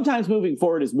sometimes moving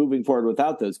forward is moving forward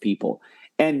without those people.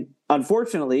 And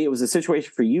unfortunately, it was a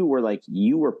situation for you where, like,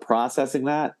 you were processing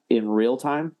that in real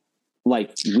time.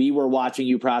 Like, we were watching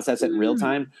you process it in real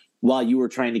time while you were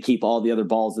trying to keep all the other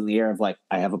balls in the air of, like,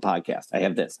 I have a podcast, I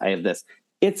have this, I have this.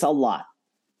 It's a lot.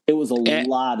 It was a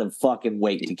lot of fucking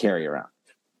weight to carry around.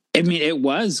 I mean, it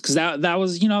was, because that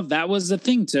was, that was the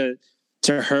thing.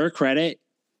 To her credit,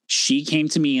 she came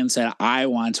to me and said, I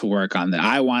want to work on that.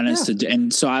 I want us to do.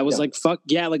 And so I was like, fuck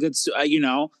yeah. Like, it's,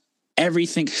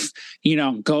 everything,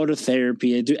 go to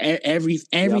therapy, do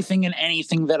everything and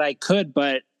anything that I could.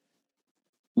 But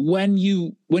when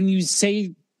you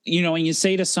say, when you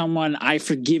say to someone, I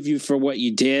forgive you for what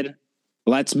you did,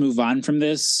 let's move on from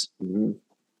this. Mm-hmm.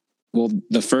 Well,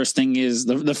 the first thing is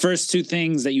the first two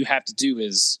things that you have to do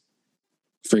is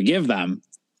forgive them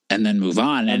and then move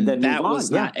on. And that was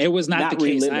not, it was not the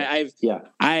case.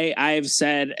 I've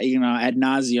said, ad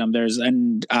nauseum, there's,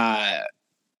 and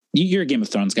you're a Game of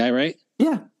Thrones guy, right?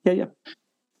 Yeah.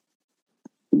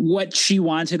 What she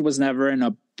wanted was never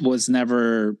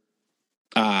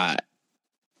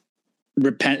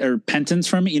repentance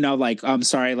from me, like, I'm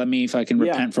sorry, let me fucking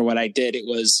repent for what I did. It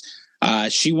was,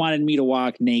 she wanted me to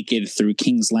walk naked through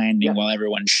King's Landing while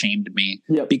everyone shamed me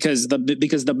because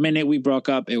the minute we broke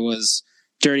up, it was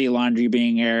dirty laundry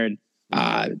being aired,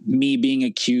 me being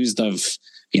accused of,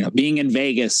 being in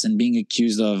Vegas and being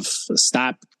accused of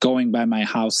stop going by my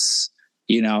house,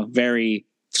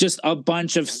 just a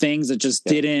bunch of things that just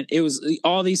didn't, it was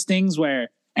all these things where,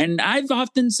 and I've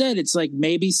often said, it's like,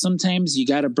 maybe sometimes you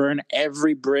got to burn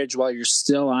every bridge while you're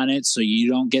still on it so you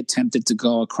don't get tempted to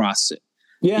go across it.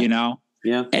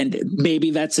 Yeah. And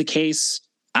maybe that's the case.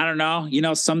 I don't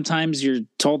know. Sometimes you're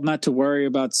told not to worry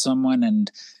about someone,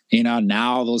 and,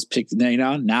 now those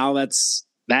now that's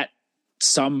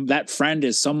that friend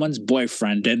is someone's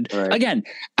boyfriend. And again,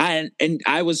 I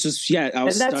was just, I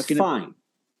was stuck in fine.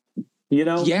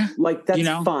 Like,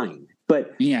 that's fine.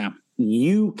 But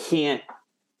you can't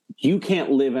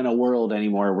live in a world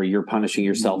anymore where you're punishing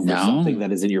yourself for something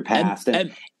that is in your past.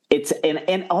 And it's,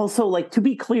 and also, like, to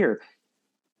be clear,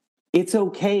 it's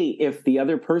okay if the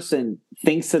other person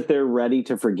thinks that they're ready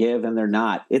to forgive and they're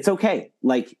not. It's okay.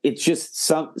 Like, it's just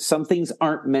some things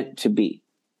aren't meant to be.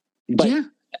 But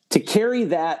to carry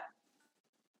that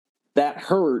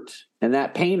hurt and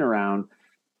that pain around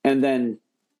and then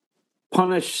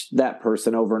punish that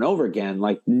person over and over again,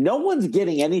 like, no one's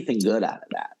getting anything good out of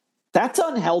that. That's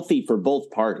unhealthy for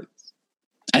both parties.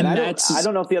 And I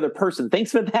don't know if the other person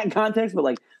thinks of that context, but,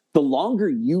 like, the longer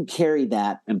you carry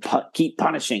that and keep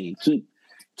punishing and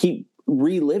keep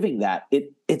reliving that,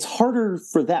 it's harder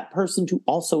for that person to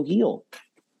also heal.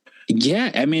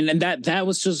 Yeah, I mean, and that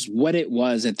was just what it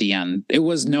was at the end. It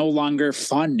was no longer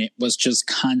fun. It was just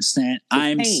constant.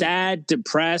 I'm pain. Sad,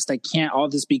 depressed. I can't all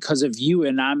this because of you.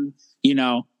 And I'm,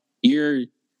 you're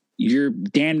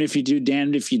damned if you do,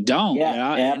 damned if you don't.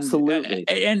 Yeah, absolutely.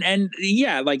 And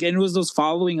like, and it was those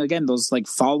following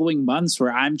months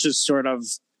where I'm just sort of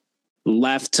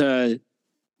left to,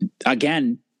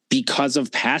 again, because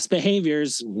of past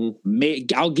behaviors,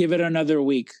 I'll give it another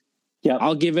week. Yeah,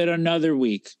 I'll give it another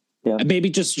week. Yeah, maybe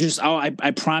just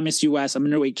I promise you, Wes, I'm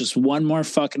going to wait just one more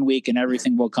fucking week and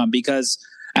everything will come. Because,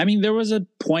 I mean, there was a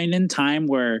point in time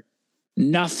where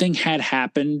nothing had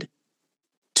happened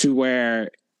to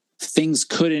where things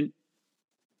couldn't,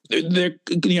 there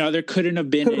couldn't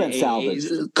have been, have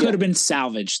been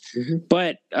salvaged. Mm-hmm.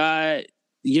 But,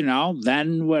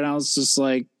 then when I was just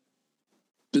like,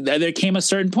 there came a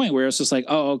certain point where it's just like,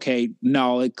 oh, okay,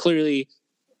 no, like clearly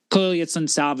it's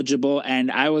unsalvageable,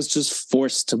 and I was just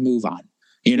forced to move on.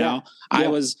 You know, I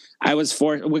was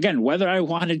forced, again, whether I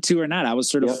wanted to or not, I was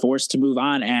sort of forced to move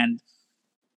on. And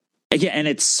again, and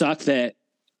it sucked that,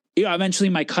 you know, eventually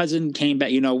my cousin came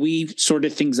back, you know, we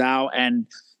sorted things out, and,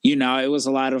 you know, it was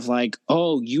a lot of like,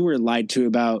 oh, you were lied to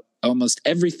about almost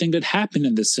everything that happened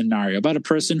in this scenario, about a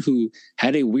person who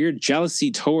had a weird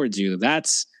jealousy towards you.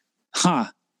 That's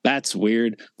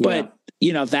weird. But,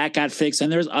 you know, that got fixed.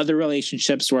 And there's other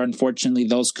relationships where unfortunately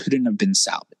those couldn't have been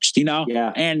salvaged, you know?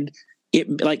 Yeah. And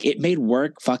it made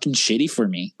work fucking shitty for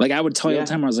me. Like I would tell you all the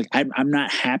time, I was like, I'm not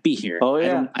happy here. Oh,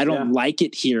 yeah. I don't like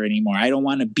it here anymore. I don't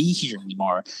want to be here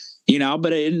anymore, you know?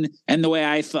 But and the way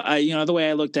I thought, you know, the way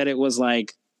I looked at it was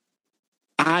like,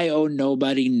 I owe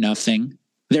nobody nothing.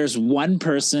 There's one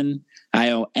person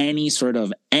I owe any sort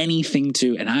of anything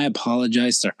to, and I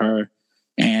apologize to her.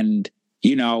 And,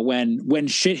 you know, when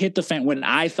shit hit the fan, when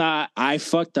I thought I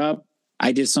fucked up,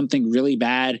 I did something really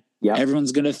bad. Yep.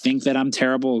 Everyone's going to think that I'm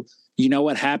terrible. You know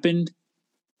what happened?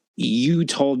 You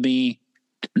told me,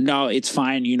 no, it's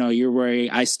fine. You know, you're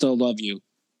worried. I still love you.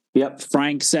 Yep.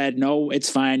 Frank said, no, it's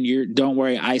fine. Don't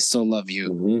worry. I still love you.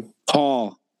 Mm-hmm.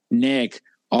 Paul, Nick,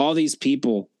 all these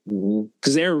people,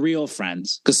 because they're real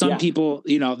friends. Because some people,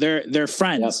 you know, they're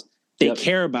friends. They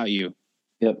care about you.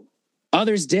 Yep.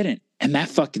 Others didn't. And that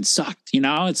fucking sucked. You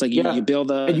know, it's like you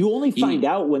build a... And you only find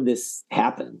out when this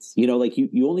happens. You know, like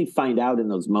you only find out in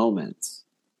those moments.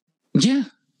 Yeah.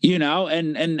 You know,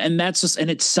 and that's just...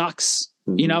 And it sucks.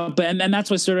 Mm-hmm. You know, but and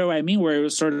that's what I mean, where it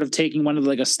was sort of taking one of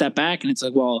like a step back, and it's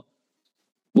like, well,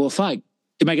 fuck.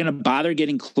 Am I going to bother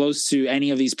getting close to any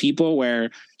of these people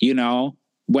where, you know,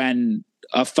 when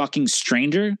a fucking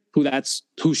stranger,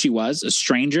 who she was, a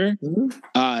stranger,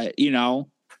 you know,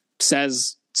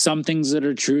 says some things that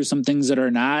are true, some things that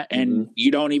are not, and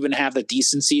you don't even have the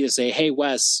decency to say, hey,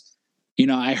 Wes, you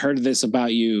know, I heard this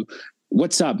about you.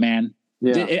 What's up, man?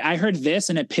 Yeah. I heard this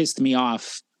and it pissed me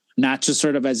off. Not just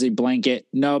sort of as a blanket,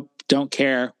 nope, don't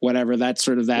care, whatever. That's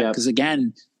sort of that. Because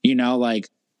again, you know, like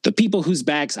the people whose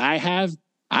backs I have,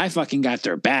 I fucking got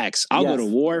their backs. I'll go to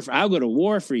war. I'll go to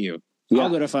war for you. Yeah, I'll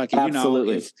go to fucking,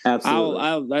 absolutely. You know,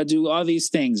 Absolutely. I'll do all these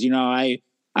things. You know,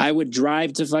 I would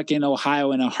drive to fucking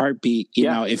Ohio in a heartbeat, you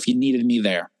know, if you needed me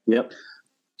there. Yep.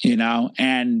 You know,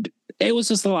 and it was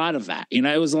just a lot of that. You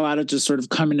know, it was a lot of just sort of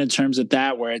coming to terms with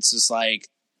that, where it's just like,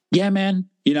 yeah, man,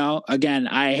 you know, again,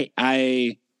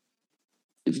 my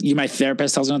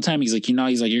therapist tells me all the time, he's like,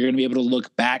 you're going to be able to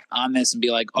look back on this and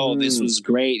be like, oh, this was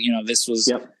great. You know, this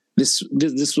was,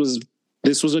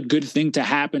 this was a good thing to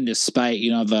happen despite,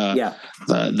 you know,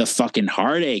 the fucking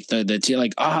heartache, the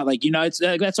like, like, you know, it's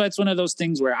that's why it's one of those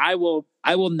things where I will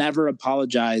never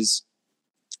apologize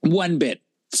one bit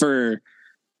for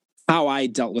how I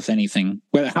dealt with anything,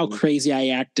 whether how crazy I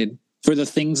acted, for the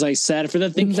things I said, for the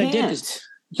things I did.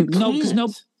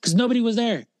 Because nobody was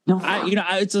there. No,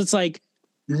 it's like,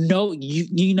 no,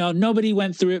 you know, nobody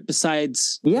went through it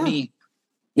besides me.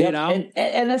 You know,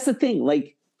 and that's the thing.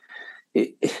 Like,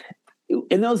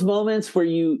 in those moments where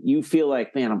you feel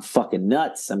like, man, I'm fucking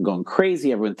nuts, I'm going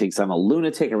crazy, everyone thinks I'm a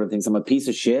lunatic, everyone thinks I'm a piece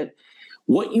of shit.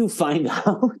 What you find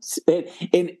out, and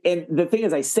the thing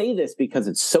is, I say this because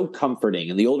it's so comforting,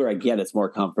 and the older I get, it's more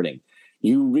comforting.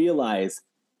 You realize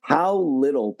how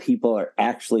little people are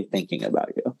actually thinking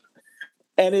about you.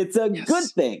 And it's a good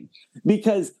thing,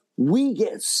 because we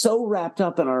get so wrapped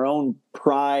up in our own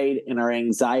pride and our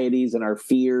anxieties and our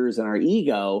fears and our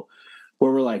ego,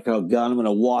 where we're like, oh God, I'm going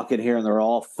to walk in here and they're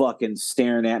all fucking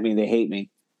staring at me and they hate me.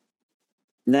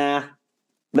 Nah,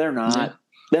 they're not. Yeah.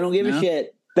 They don't give a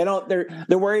shit.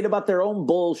 They're worried about their own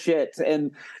bullshit,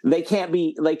 and they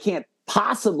can't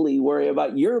possibly worry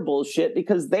about your bullshit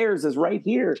because theirs is right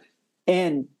here.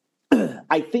 And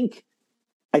I think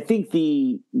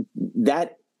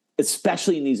that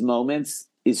especially in these moments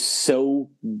is so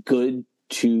good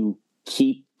to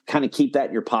keep that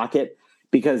in your pocket,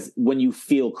 because when you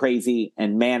feel crazy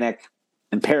and manic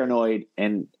and paranoid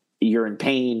and you're in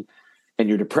pain and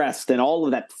you're depressed and all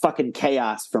of that fucking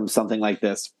chaos from something like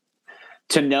this,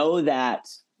 to know that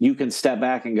you can step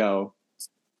back and go,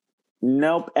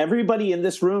 nope, everybody in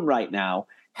this room right now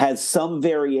has some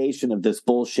variation of this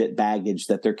bullshit baggage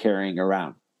that they're carrying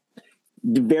around.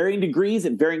 Varying degrees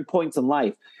at varying points in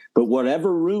life. But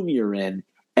whatever room you're in,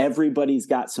 everybody's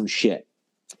got some shit.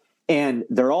 And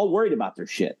they're all worried about their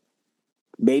shit.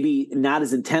 Maybe not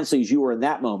as intensely as you were in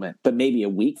that moment, but maybe a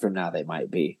week from now they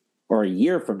might be, or a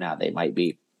year from now they might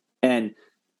be. And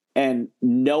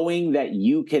knowing that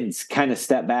you can kind of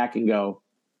step back and go,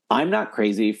 I'm not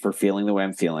crazy for feeling the way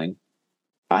I'm feeling.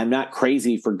 I'm not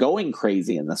crazy for going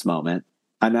crazy in this moment.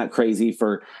 I'm not crazy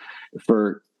for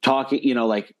talking,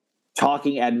 like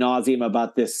talking ad nauseum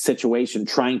about this situation,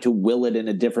 trying to will it in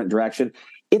a different direction.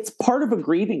 It's part of a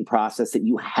grieving process that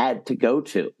you had to go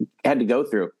through.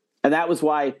 And that was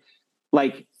why,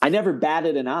 like, I never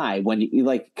batted an eye when you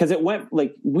because it went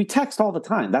like we text all the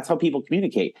time. That's how people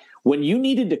communicate. When you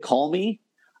needed to call me,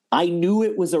 I knew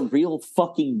it was a real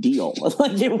fucking deal.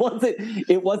 Like it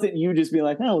wasn't you just being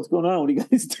like, oh, what's going on? What are you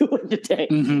guys doing today?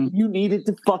 Mm-hmm. You needed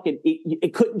to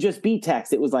it couldn't just be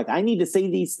text. It was like, I need to say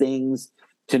these things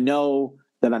to know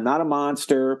that I'm not a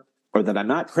monster or that I'm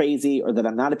not crazy or that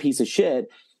I'm not a piece of shit.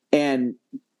 And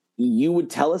you would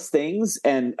tell us things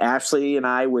and Ashley and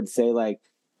I would say like,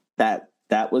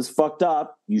 that was fucked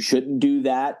up. You shouldn't do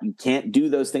that. You can't do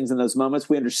those things in those moments.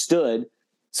 We understood.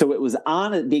 So it was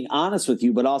being honest with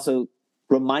you, but also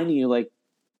reminding you like,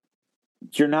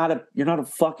 you're not a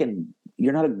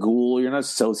ghoul. You're not a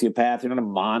sociopath. You're not a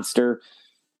monster.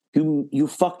 You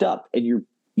fucked up and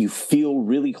you feel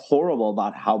really horrible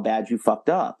about how bad you fucked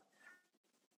up.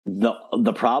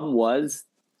 The problem was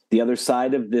the other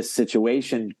side of this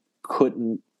situation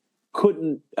couldn't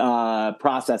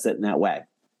process it in that way.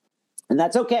 And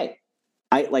that's okay.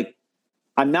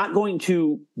 I'm not going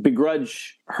to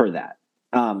begrudge her that.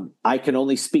 I can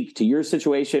only speak to your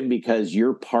situation because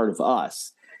you're part of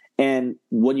us. And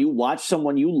when you watch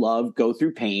someone you love go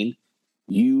through pain,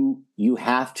 you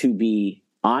have to be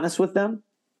honest with them,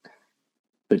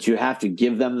 but you have to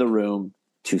give them the room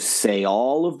to say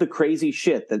all of the crazy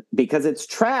shit because it's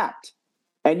trapped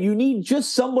and you need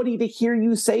just somebody to hear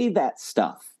you say that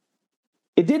stuff.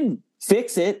 It didn't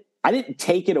fix it. I didn't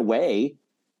take it away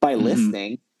by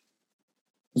listening.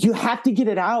 You have to get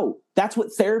it out. That's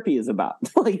what therapy is about.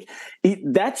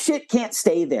 That shit can't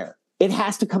stay there. It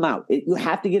has to come out. You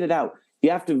have to get it out.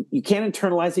 You can't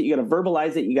internalize it. You got to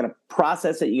verbalize it. You got to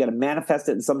process it. You got to manifest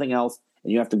it in something else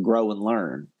and you have to grow and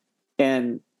learn.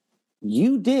 And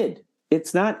you did.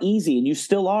 It's not easy and you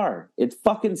still are. It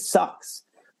fucking sucks.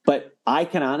 But I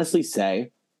can honestly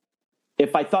say,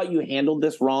 if I thought you handled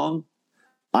this wrong,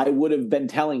 I would have been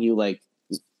telling you like,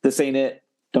 this ain't it.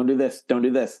 Don't do this. Don't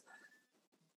do this.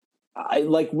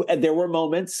 There were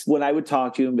moments when I would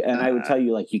talk to you and I would tell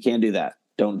you like, you can't do that.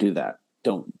 Don't do that.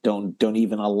 Don't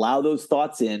even allow those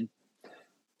thoughts in.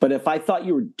 But if I thought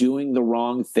you were doing the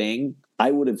wrong thing,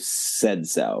 I would have said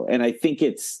so. And I think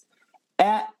it's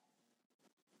at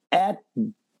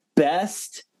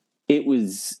best, it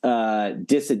was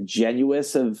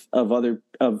disingenuous of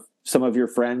some of your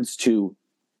friends to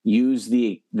use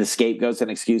the scapegoats and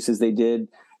excuses they did.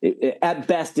 At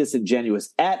best,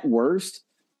 disingenuous. At worst,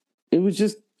 it was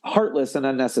just heartless and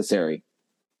unnecessary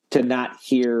to not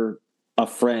hear a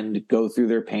friend go through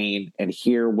their pain and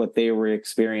hear what they were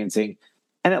experiencing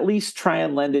and at least try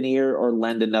and lend an ear or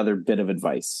lend another bit of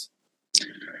advice.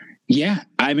 Yeah.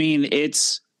 I mean,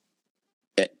 it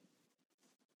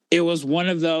was one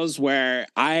of those where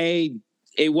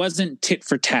it wasn't tit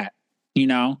for tat, you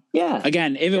know? Yeah.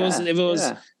 Again, if it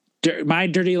was my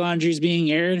dirty laundry's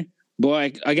being aired,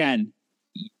 boy, again,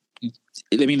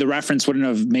 I mean, the reference wouldn't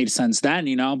have made sense then,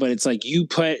 you know, but it's like you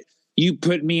put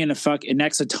me in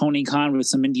next to Tony Khan with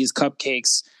some India's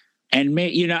cupcakes and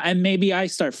maybe I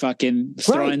start fucking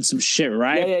throwing some shit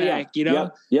back, you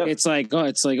know? Yep. It's like, oh,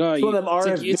 it's one of them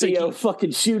RF video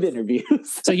fucking shoot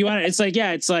interviews. So you want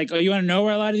to know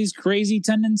where a lot of these crazy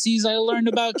tendencies I learned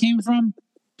about came from?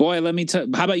 Boy, let me tell.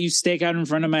 How about you stake out in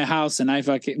front of my house and I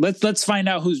fucking let's find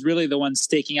out who's really the one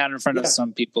staking out in front of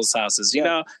some people's houses. You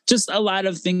know, just a lot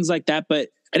of things like that. But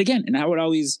and I would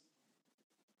always,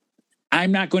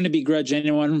 I'm not going to begrudge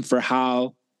anyone for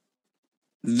how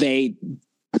they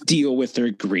deal with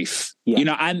their grief. Yeah. You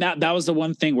know, that was the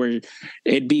one thing where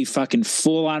it'd be fucking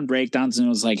full on breakdowns and it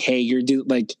was like, hey,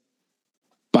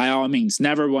 by all means,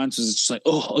 never once was it just like,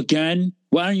 oh, again,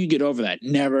 why don't you get over that?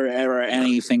 Never, ever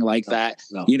anything like that.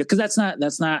 No. You know, because that's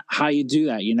not how you do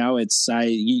that. You know, that's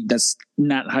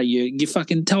not how you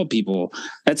fucking tell people.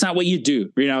 That's not what you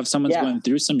do. You know, if someone's going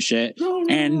through some shit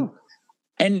and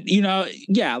you know,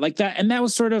 like that. And that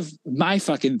was sort of my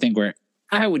fucking thing where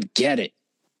I would get it.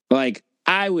 Like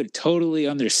I would totally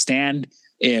understand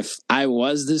if I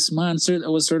was this monster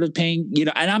that was sort of paying, you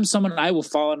know, and I'm someone, I will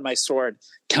fall on my sword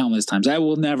countless times. I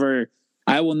will never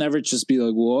just be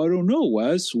like, well, I don't know,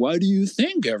 Wes, why do you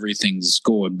think everything's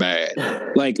going bad?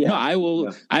 Like, no, I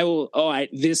will,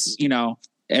 you know,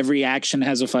 every action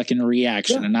has a fucking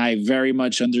reaction. And I very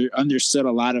much understood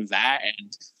a lot of that.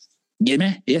 And yeah,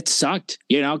 man, it sucked,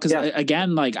 you know, because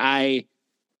again, like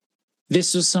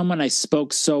this was someone I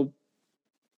spoke so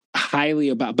highly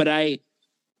about, but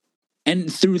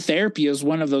and through therapy is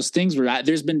one of those things where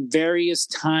there's been various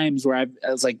times where I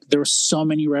was like, there were so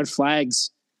many red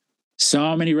flags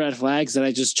that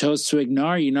I just chose to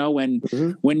ignore. You know, when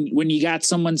you got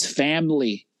someone's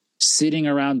family sitting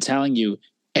around telling you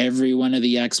every one of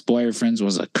the ex-boyfriends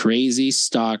was a crazy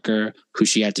stalker who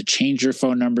she had to change her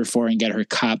phone number for and get her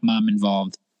cop mom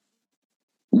involved.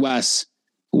 Wes,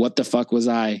 what the fuck was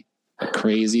I? A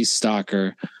crazy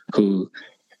stalker who,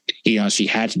 you know, she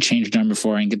had to change her number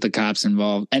for and get the cops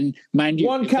involved. And mind you,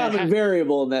 one common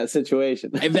variable in that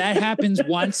situation. If that happens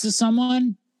once to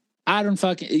someone, I don't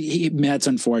fucking. That's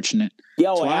unfortunate.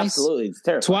 Yeah, absolutely. It's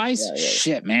terrible. Twice,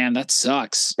 shit, man, that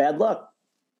sucks. Bad luck.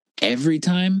 Every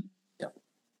time.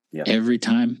 Yeah. Every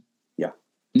time. Yeah.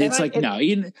 It's like no.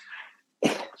 And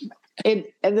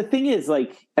the thing is,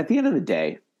 like, at the end of the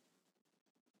day,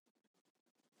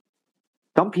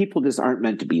 some people just aren't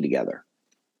meant to be together.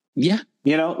 Yeah.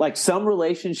 You know, like some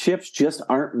relationships just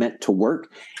aren't meant to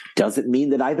work. Doesn't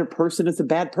mean that either person is a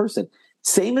bad person.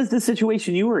 Same as the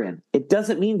situation you were in. It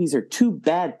doesn't mean these are two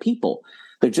bad people.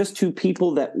 They're just two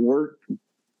people that were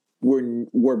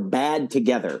bad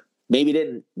together. Maybe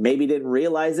didn't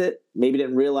realize it. Maybe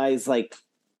didn't realize, like,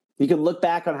 you can look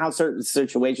back on how certain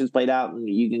situations played out and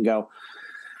you can go,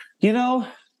 you know,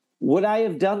 would I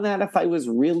have done that if I was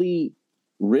really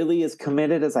as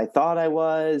committed as I thought I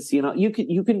was? You know, you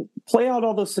can play out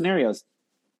all those scenarios.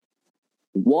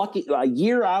 Walking a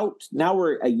year out, now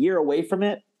we're a year away from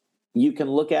it. You can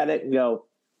look at it and go,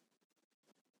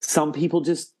 some people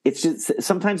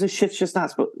sometimes the shit's just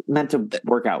not meant to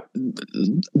work out.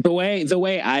 The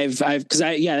way I've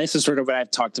this is sort of what I've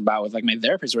talked about with like my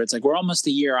therapist, where it's like we're almost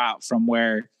a year out from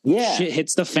where shit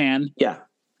hits the fan. Yeah.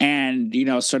 And, you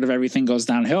know, sort of everything goes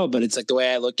downhill. But it's like the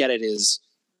way I look at it is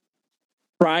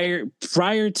prior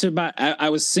to about, I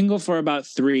was single for about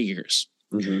 3 years.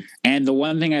 Mm-hmm. And the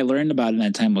one thing I learned about in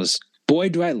that time was, boy,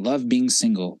 do I love being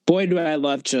single. Boy, do I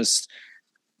love just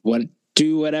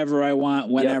do whatever I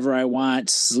want, whenever I want,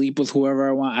 sleep with whoever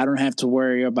I want. I don't have to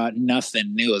worry about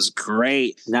nothing. It was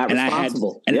great. Not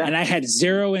responsible. And I had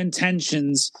zero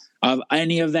intentions of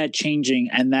any of that changing.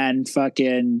 And then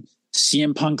fucking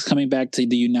CM Punk's coming back to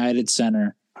the United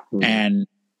Center. Mm-hmm. And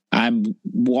I'm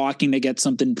walking to get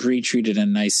something pre-treated,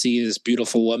 and I see this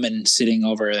beautiful woman sitting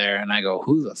over there, and I go,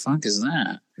 who the fuck is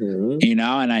that? Mm-hmm. You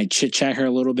know, and I chit-chat her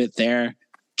a little bit there,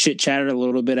 chit-chatted a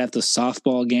little bit at the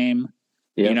softball game.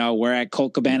 Yep. You know, we're at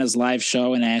Colt Cabana's live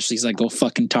show, and Ashley's like, go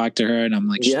fucking talk to her. And I'm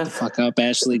like, shut the fuck up,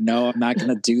 Ashley. No, I'm not going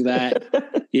to do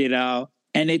that. You know,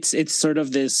 and it's sort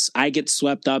of this, I get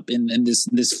swept up in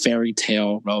this fairy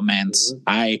tale romance.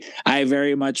 Mm-hmm. I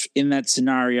very much in that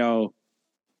scenario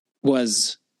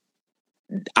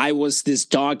I was this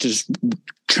dog just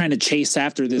trying to chase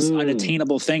after this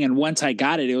unattainable thing. And once I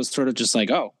got it, it was sort of just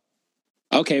like, oh,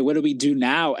 okay, what do we do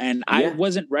now? And I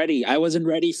wasn't ready. I wasn't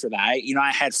ready for that.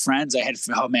 I had friends.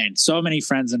 So many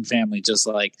friends and family just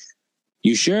like,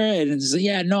 you sure? And it's like,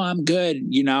 yeah, no, I'm good,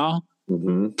 you know?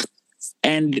 Mm-hmm.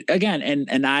 And again,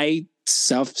 and I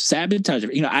self-sabotage.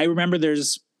 You know, I remember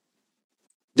there's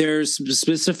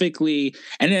specifically,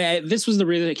 and this was the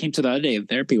reason I came to the other day of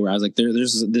therapy, where I was like,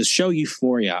 there's this show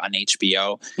Euphoria on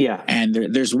HBO. Yeah. And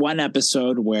there's one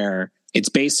episode where it's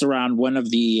based around one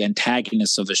of the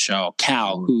antagonists of the show,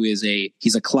 Cal, who is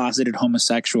he's a closeted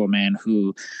homosexual man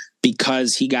who,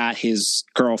 because he got his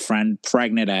girlfriend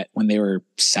pregnant when they were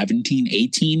 17,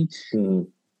 18,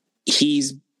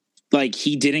 he's like,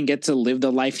 he didn't get to live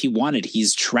the life he wanted.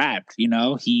 He's trapped, you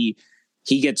know, he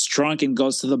gets drunk and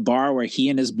goes to the bar where he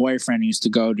and his boyfriend used to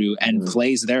go to and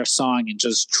plays their song and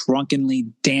just drunkenly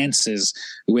dances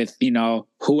with, you know,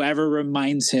 whoever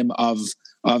reminds him of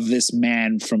this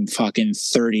man from fucking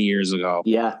 30 years ago.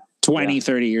 Yeah.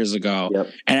 30 years ago. Yep.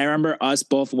 And I remember us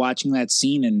both watching that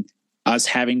scene and us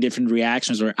having different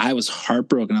reactions where I was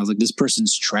heartbroken. I was like, this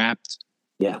person's trapped.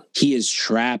 Yeah. He is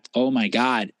trapped. Oh my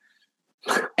God.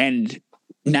 And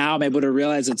now I'm able to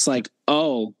realize it's like,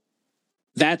 oh,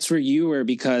 that's where you were,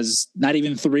 because not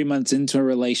even 3 months into a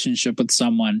relationship with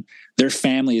someone, their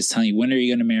family is telling you, when are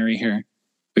you going to marry her?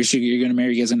 You're going to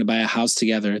marry, you guys are going to buy a house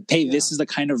together. Hey, this is the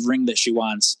kind of ring that she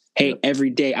wants. Hey, every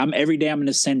day I'm going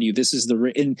to send you, this is the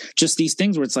ring. And just these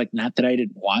things where it's like, not that I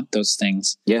didn't want those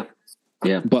things. Yeah.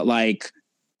 Yeah. But like,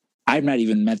 I've not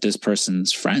even met this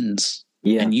person's friends.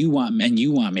 Yeah. And you want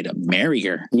me to marry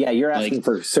her. Yeah. You're asking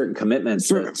for certain commitments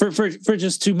for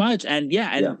just too much. And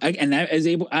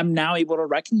I'm now able to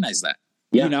recognize that,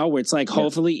 you know, where it's like,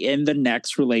 hopefully in the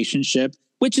next relationship,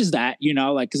 which is that, you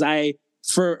know, like, cause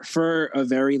for a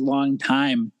very long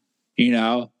time, you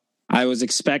know, I was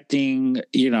expecting,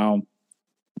 you know,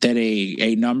 that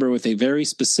a number with a very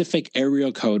specific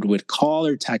area code would call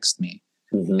or text me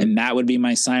And that would be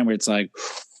my sign where it's like,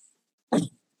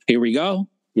 here we go.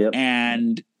 Yep.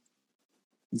 And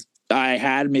I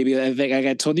had I think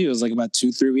I told you it was like about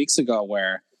 2-3 weeks ago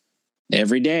where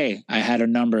every day I had a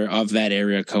number of that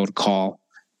area code call.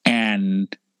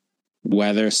 And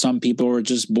whether some people were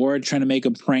just bored trying to make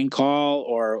a prank call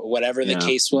or whatever the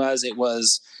case was,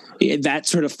 that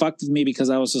sort of fucked with me because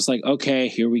I was just like, okay,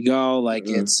 here we go. Like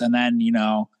and then,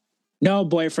 no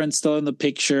boyfriend still in the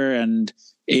picture. And,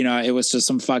 it was just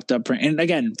some fucked up prank. And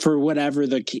again, for whatever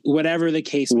the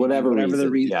case, whatever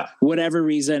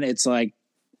reason, it's like,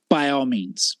 by all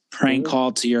means, prank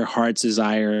call to your heart's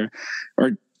desire,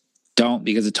 or don't,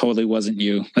 because it totally wasn't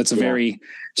you. That's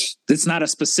it's not a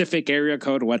specific area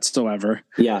code whatsoever.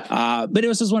 Yeah. But it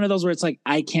was just one of those where it's like,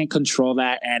 I can't control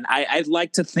that. And I'd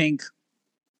like to think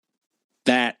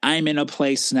that I'm in a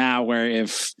place now where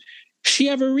if she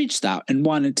ever reached out and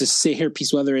wanted to say her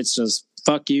piece, whether it's just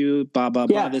fuck you, blah, blah,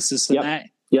 blah, this and that.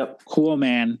 Yep. Cool,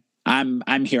 man.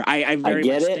 I'm here. I very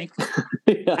much think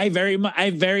I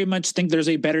very much think there's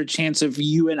a better chance of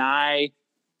you and I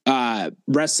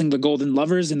wrestling the Golden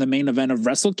Lovers in the main event of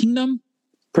Wrestle Kingdom.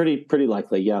 Pretty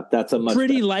likely. Yeah. That's a much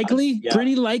pretty likely.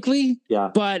 Yeah.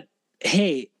 But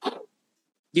hey,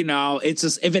 it's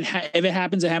just if it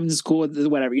happens, it happens. It's cool.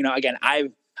 Whatever. Again,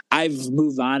 I've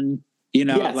moved on.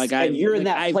 And you're in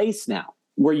that place now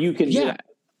where you can. Yeah.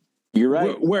 You're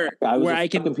right. Where I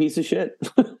can a piece of shit.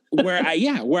 where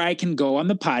I can go on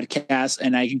the podcast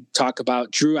and I can talk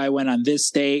about Drew. I went on this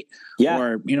date,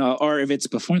 or if it's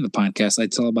before the podcast, I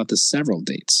tell about the several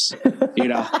dates.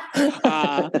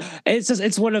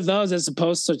 It's one of those as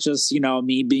opposed to just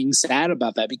me being sad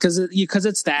about that because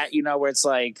it's that where it's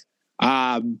like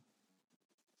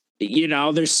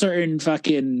there's certain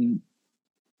fucking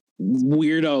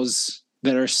weirdos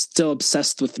that are still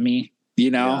obsessed with me.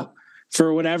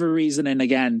 For whatever reason. And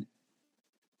again,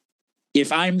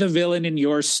 if I'm the villain in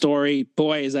your story,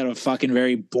 boy, is that a fucking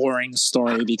very boring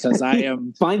story because I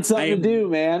am find something to do,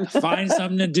 man. Find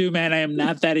something to do, man. I am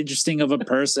not that interesting of a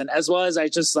person, as well as I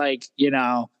just like,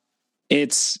 I'm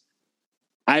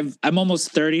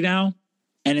almost 30 now.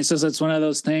 And it's one of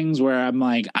those things where I'm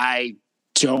like, I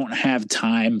don't have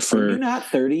time for. You're not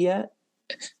 30 yet?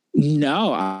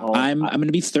 No, I'm going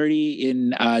to be 30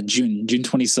 in June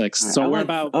 26th. So we're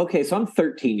about okay. So I'm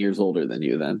 13 years older than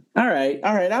you then. All right.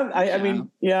 I mean,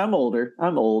 I'm older.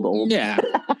 I'm old. Yeah,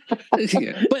 but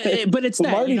it's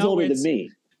that Marty's older than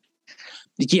me.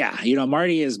 Yeah,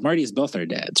 Marty is both our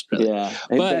dads. Really. Yeah,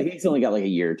 but he's only got like a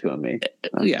year to me.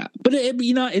 Yeah, but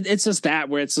it's just that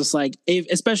where it's just like,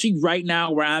 especially right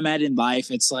now where I'm at in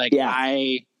life, it's like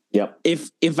Yep.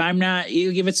 If I'm not,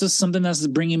 if it's just something that's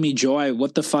bringing me joy,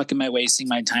 what the fuck am I wasting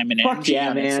my time and energy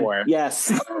on it for?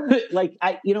 Yes. Like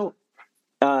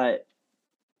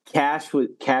Cash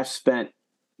spent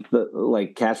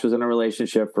Cash was in a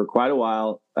relationship for quite a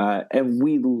while,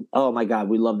 and oh my God,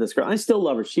 we love this girl. I still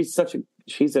love her. She's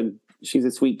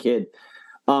a sweet kid.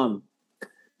 But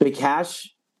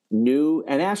Cash knew,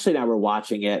 and Ashley and I were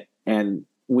watching it, and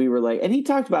we were like, and he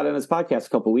talked about it on his podcast a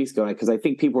couple of weeks ago, because I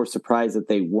think people were surprised that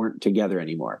they weren't together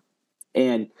anymore.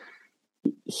 And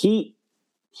he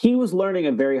was learning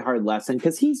a very hard lesson,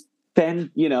 because he's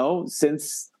been,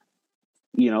 since,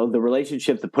 the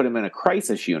relationship that put him in a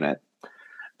crisis unit,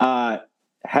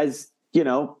 has,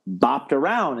 bopped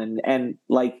around and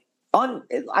like, I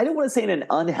don't want to say in an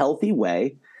unhealthy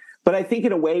way, but I think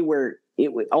in a way where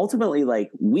it would ultimately, like,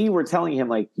 we were telling him,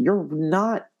 like, you're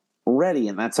not ready,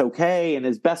 and that's okay. And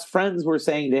his best friends were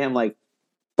saying to him, like,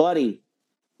 buddy,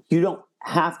 you don't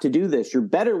have to do this. You're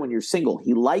better when you're single.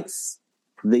 He likes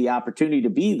the opportunity to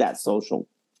be that social.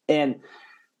 And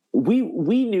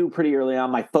we knew pretty early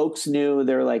on, my folks knew,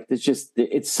 they're like,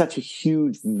 it's such a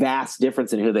huge, vast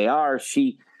difference in who they are.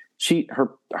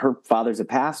 Her father's a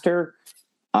pastor.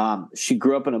 She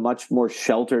grew up in a much more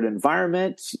sheltered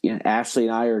environment. Ashley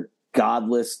and I are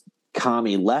godless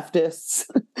commie leftists,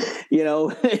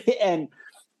 and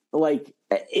like,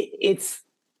 it's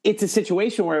a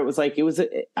situation where it was like,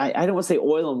 I don't want to say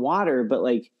oil and water, but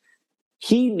like,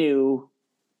 he knew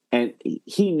and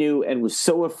was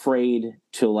so afraid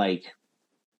to, like,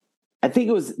 I think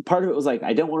it was part of it was like,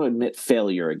 I don't want to admit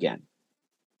failure again,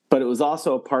 but it was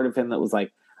also a part of him that was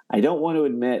like, I don't want to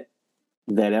admit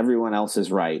that everyone else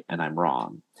is right and I'm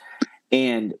wrong.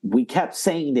 And we kept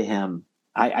saying to him,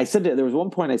 I said there was one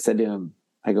point I said to him,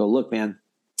 I go, look, man,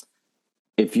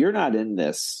 if you're not in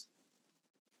this,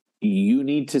 you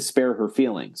need to spare her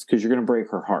feelings, because you're going to break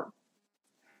her heart.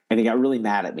 And he got really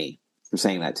mad at me for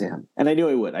saying that to him. And I knew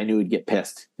he would. I knew he'd get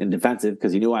pissed and defensive,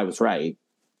 because he knew I was right.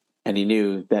 And he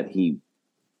knew that he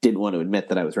didn't want to admit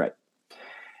that I was right.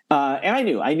 And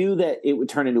I knew that it would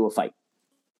turn into a fight.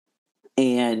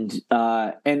 and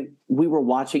we were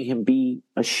watching him be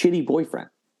a shitty boyfriend,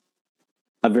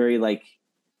 a very like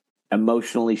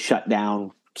emotionally shut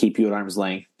down, keep you at arm's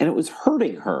length, and it was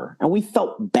hurting her, and we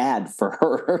felt bad for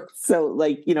her. So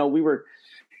like, you know, we were,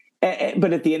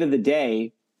 but at the end of the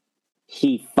day,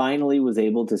 he finally was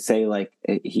able to say, like,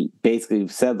 he basically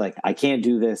said, like, I can't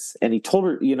do this. And he told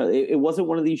her, you know, it wasn't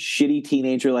one of these shitty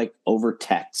teenager, like, over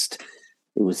text.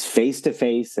 It was face to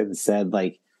face and said,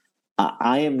 like,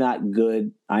 I am not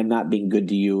good. I'm not being good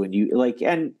to you. And you like,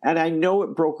 and I know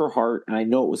it broke her heart, and I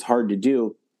know it was hard to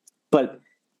do, but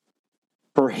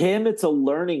for him, it's a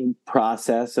learning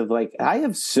process of like,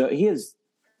 there's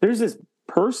this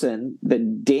person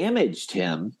that damaged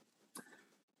him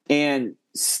and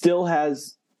still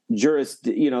has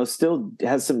still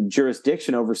has some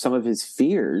jurisdiction over some of his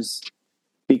fears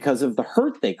because of the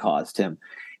hurt they caused him.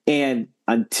 And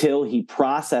until he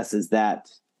processes that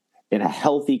in a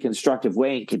healthy, constructive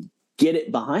way and can get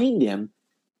it behind him,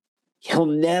 he'll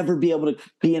never be able to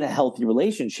be in a healthy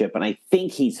relationship. And I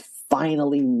think he's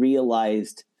finally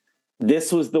realized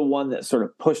this was the one that sort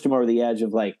of pushed him over the edge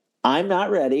of like, I'm not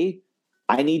ready.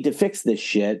 I need to fix this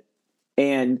shit.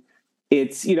 And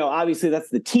it's, you know, obviously that's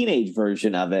the teenage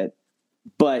version of it,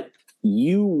 but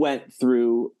you went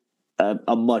through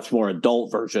a much more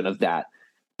adult version of that.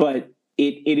 But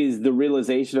it is the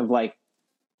realization of like,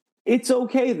 it's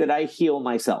okay that I heal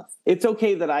myself. It's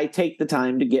okay that I take the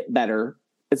time to get better.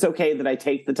 It's okay that I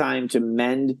take the time to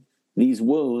mend these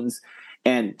wounds,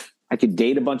 and I can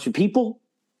date a bunch of people.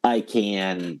 I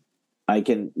can,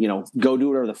 you know, go do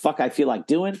whatever the fuck I feel like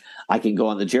doing. I can go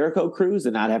on the Jericho cruise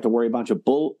and not have to worry about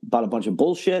a bunch of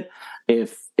bullshit.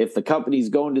 If the company's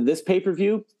going to this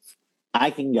pay-per-view, I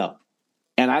can go,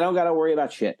 and I don't got to worry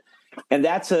about shit. And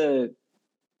that's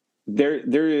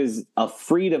there is a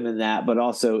freedom in that, but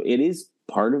also it is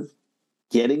part of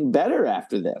getting better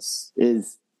after this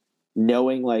is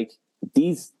knowing like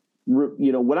these,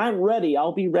 you know, when I'm ready,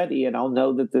 I'll be ready and I'll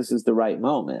know that this is the right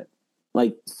moment.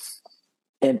 Like,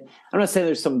 and I'm not saying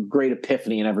there's some great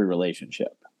epiphany in every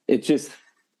relationship. It's just,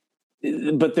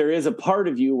 but there is a part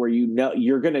of you where you know,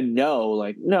 you're going to know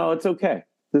like, no, it's okay.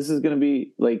 This is going to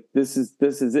be like, this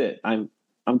is it. I'm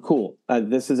cool.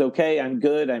 This is okay. I'm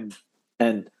good.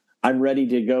 I'm ready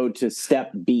to go to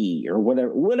step B or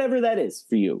whatever that is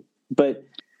for you. But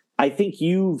I think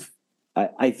you are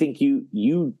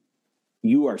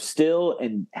still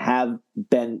and have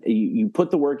been, you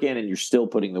put the work in and you're still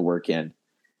putting the work in.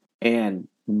 And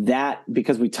that,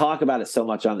 because we talk about it so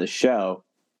much on this show,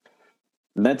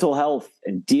 mental health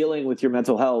and dealing with your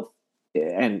mental health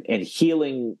and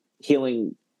healing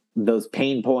those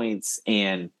pain points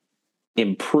and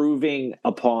improving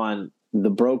upon the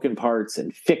broken parts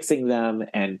and fixing them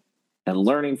and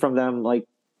learning from them. Like,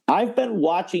 I've been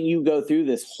watching you go through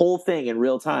this whole thing in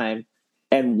real time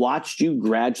and watched you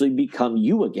gradually become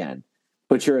you again,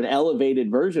 but you're an elevated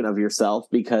version of yourself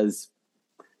because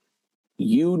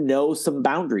you know some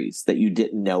boundaries that you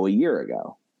didn't know a year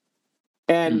ago.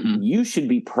 And you should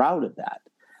be proud of that.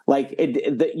 Like,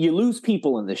 you lose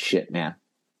people in this shit, man.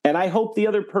 And I hope the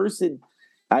other person,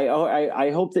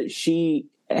 I hope that she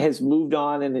has moved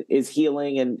on and is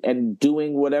healing and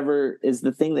doing whatever is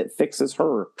the thing that fixes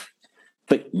her.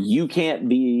 But you can't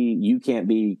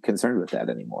be concerned with that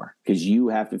anymore because you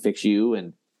have to fix you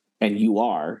and you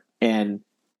are. And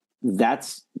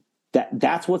that's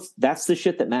the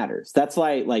shit that matters. That's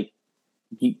why, like,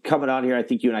 you coming on here, I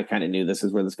think you and I kind of knew this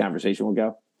is where this conversation will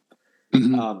go.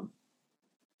 Mm-hmm.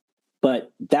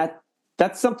 But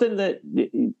that's something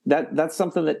that's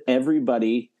something that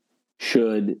everybody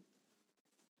should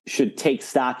take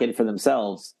stock in for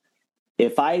themselves.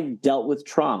 If I dealt with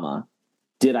trauma,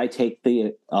 did I take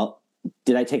enough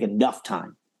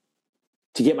time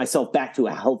to get myself back to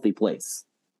a healthy place?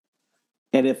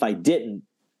 And if I didn't,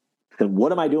 then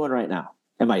what am I doing right now?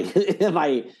 Am I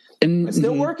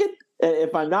still working?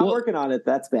 If I'm not working on it,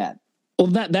 that's bad. Well,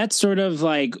 that's sort of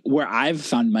like where I've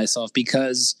found myself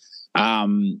because,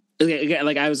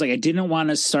 like I was like, I didn't want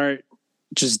to start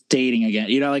just dating again.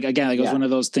 You know, like, again, like it was one of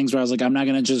those things where I was like, I'm not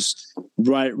going to just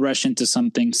rush into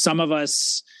something. Some of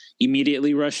us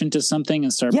immediately rush into something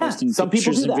and start posting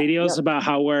pictures and videos about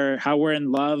how we're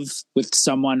in love with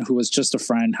someone who was just a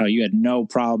friend, how you had no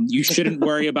problem. You shouldn't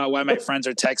worry about why my friends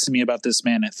are texting me about this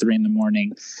man at 3 a.m.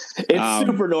 It's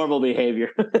super normal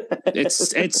behavior.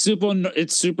 it's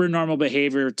super normal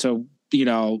behavior to, you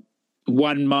know,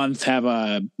 1 month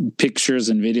have pictures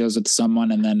and videos with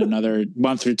someone, and then another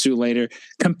month or two later,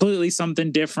 completely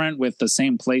something different with the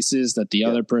same places that the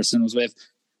other person was with.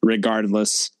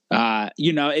 Regardless,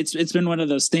 you know, it's been one of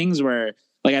those things where,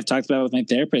 like I've talked about with my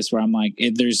therapist, where I'm like,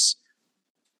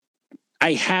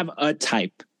 I have a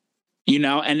type,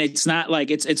 and it's not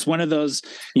like it's one of those.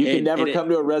 You can never come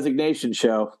to a resignation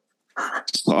show.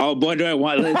 Oh boy, do I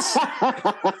want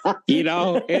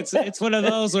it's it's one of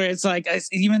those where it's like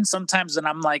even sometimes when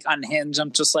I'm like on Hinge,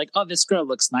 I'm just like, oh, this girl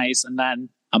looks nice, and then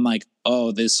I'm like,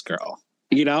 oh, this girl,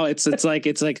 it's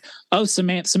like oh,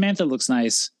 Samantha looks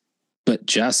nice, but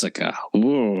Jessica,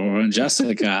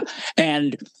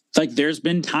 and like there's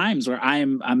been times where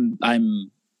I'm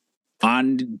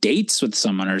on dates with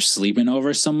someone or sleeping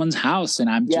over someone's house, and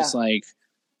I'm just like,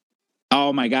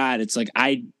 oh my god, it's like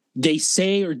they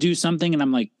say or do something and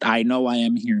I'm like, I know I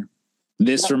am here.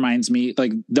 This reminds me,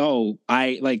 like, though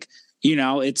I like,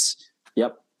 it's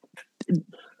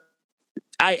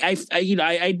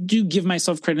I do give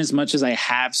myself credit as much as I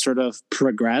have sort of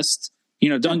progressed.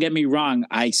 Don't get me wrong,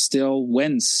 I still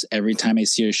wince every time I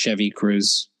see a Chevy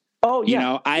Cruze. Oh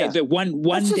yeah, one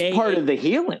That's just day part of the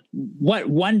healing.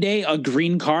 One day a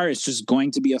green car is just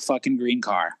going to be a fucking green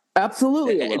car.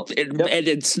 Absolutely,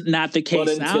 it's not the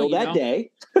case until that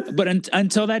day. But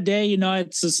until that day,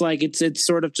 it's just like it's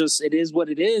sort of just it is what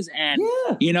it is, and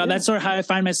that's sort of how I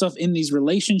find myself in these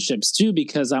relationships too,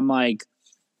 because I'm like,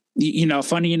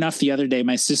 funny enough, the other day,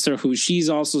 my sister, who she's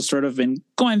also sort of been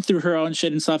going through her own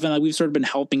shit and stuff, and like we've sort of been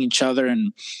helping each other,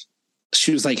 and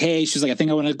she was like, hey, she's like, I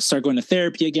think I want to start going to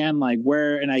therapy again. Like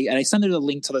where? And I sent her the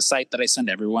link to the site that I send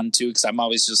everyone to, because I'm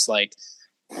always just like,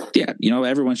 yeah,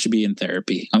 everyone should be in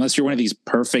therapy unless you're one of these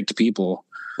perfect people,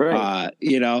 right?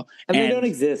 And they don't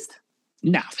exist.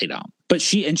 No, they don't. But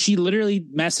she literally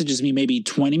messages me maybe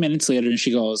 20 minutes later, and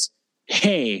she goes,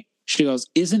 hey,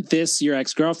 isn't this your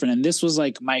ex-girlfriend? And this was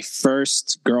like my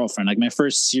first girlfriend, like my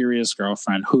first serious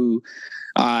girlfriend, who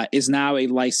is now a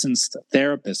licensed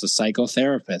therapist, a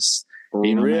psychotherapist.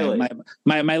 Really?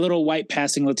 My little white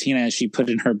passing Latina, as she put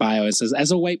in her bio, it says, as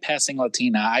a white passing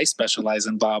Latina, I specialize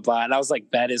in blah, blah. And I was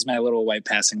like, that is my little white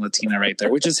passing Latina right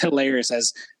there, which is hilarious,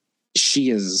 as she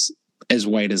is as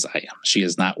white as I am. She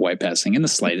is not white passing in the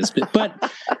slightest bit,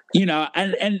 but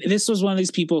and this was one of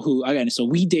these people who, again, so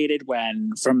we dated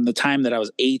from the time that I was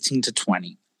 18 to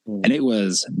 20. And it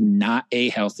was not a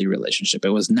healthy relationship.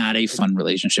 It was not a fun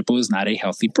relationship. It was not a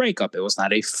healthy breakup. It was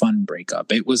not a fun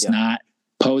breakup. It was not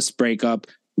post breakup.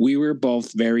 We were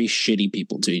both very shitty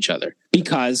people to each other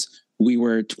because we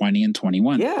were 20 and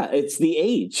 21. Yeah, it's the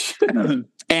age.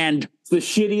 And it's the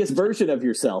shittiest version of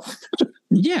yourself.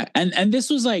 Yeah. And this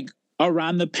was like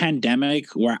around the pandemic,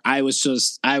 where I was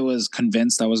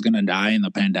convinced I was going to die in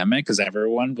the pandemic because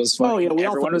everyone was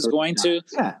everyone was going to.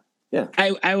 Yeah.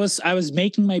 I was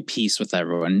making my peace with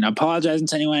everyone, apologizing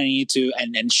to anyone I need to,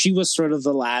 and she was sort of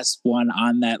the last one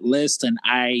on that list, and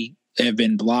I have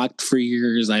been blocked for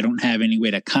years. I don't have any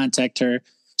way to contact her,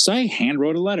 so I hand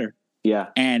wrote a letter. Yeah,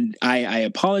 and I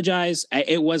apologize.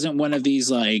 It wasn't one of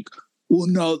these like, well,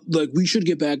 no, like we should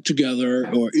get back together,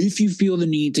 or if you feel the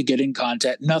need to get in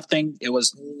contact. Nothing. It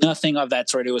was nothing of that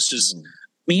sort. It was just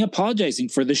me apologizing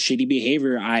for the shitty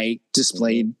behavior I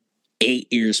displayed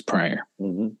 8 years prior.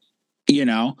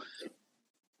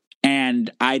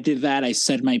 And I did that. I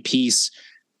said my piece.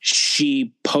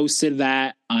 She posted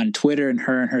that on Twitter, and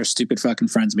her stupid fucking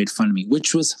friends made fun of me,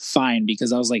 which was fine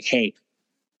because I was like, hey,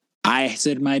 I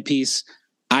said my piece.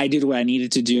 I did what I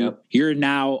needed to do. Yep. You're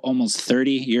now almost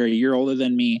 30. You're a year older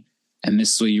than me, and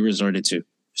this is what you resorted to.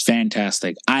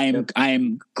 Fantastic. I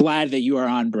am glad that you are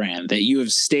on brand, that you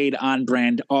have stayed on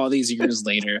brand all these years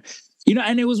later.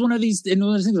 And it was one of these things,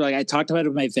 like I talked about it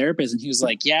with my therapist, and he was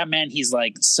like, yeah, man, he's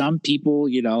like, some people,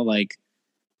 like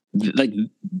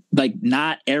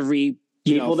not every,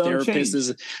 therapist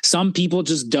is, some people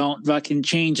just don't fucking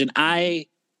change. And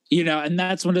and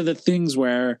that's one of the things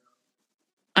where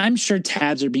I'm sure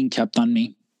tabs are being kept on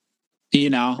me,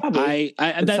 Probably.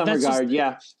 In some regard,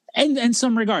 yeah. And in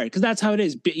some regard, because that's how it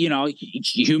is.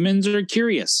 Humans are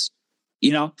curious.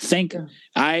 We like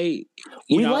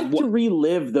to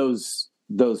relive those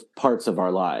parts of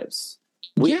our lives.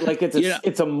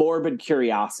 It's a morbid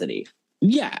curiosity.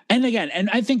 Yeah, and again, and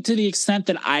I think to the extent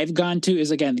that I've gone to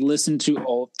is, again, listen to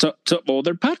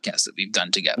older podcasts that we've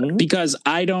done together, because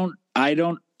I don't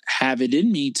have it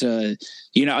in me to,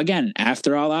 again,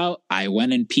 after All Out, I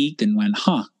went and peeked and went,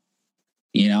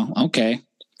 okay.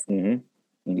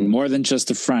 More than just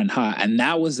a friend, huh? And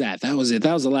that was it. That was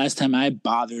the last time I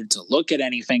bothered to look at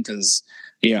anything, because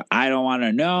I don't want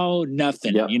to know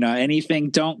nothing. Yep. Anything,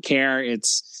 don't care.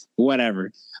 It's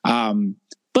whatever.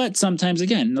 But sometimes,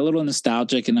 again, a little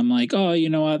nostalgic, and I'm like, oh, you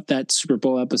know what? That Super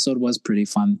Bowl episode was pretty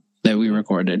fun that we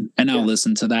recorded, and I'll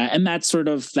listen to that. And that's sort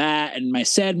of that, and my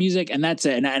sad music, and that's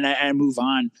it. And I move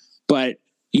on. But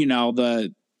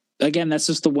again, that's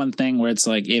just the one thing where it's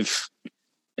like, if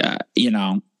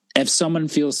if someone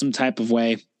feels some type of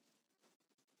way,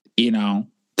 you know,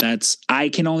 I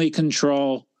can only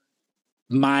control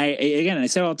again, I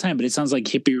say it all the time, but it sounds like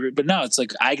hippie, but no, it's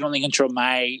like I can only control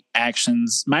my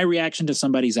actions, my reaction to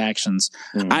somebody's actions.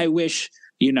 I wish,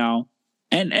 you know,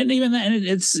 and even that, and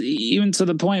it's even to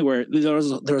the point where there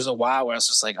was a while where I was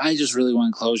just like, I just really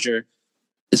want closure.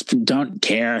 Just don't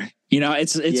care. You know,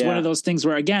 it's one of those things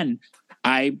where, again,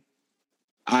 I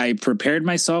prepared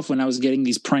myself when I was getting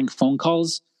these prank phone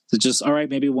calls to just, all right,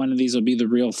 maybe one of these will be the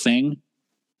real thing.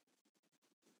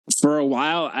 For a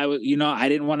while, I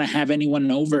didn't want to have anyone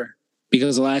over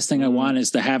because the last thing I want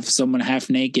is to have someone half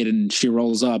naked and she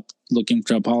rolls up looking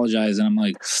to apologize. And I'm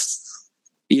like,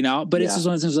 you know, but it's just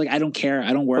one of those things like, I don't care.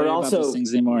 I don't worry about those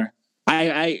things anymore.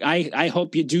 I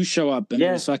hope you do show up and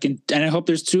and I hope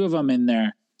there's two of them in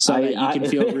there so that you can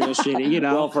feel real shitty, you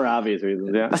know. Well, for obvious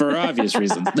reasons, yeah. For obvious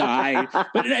reasons. No,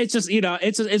 but it's just, you know,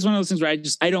 it's one of those things where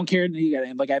I don't care.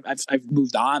 Like I've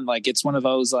moved on. Like it's one of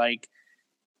those like,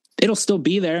 it'll still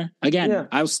be there. Again,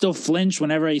 I'll still flinch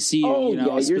whenever I see,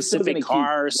 a specific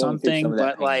car or something.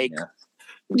 But pain,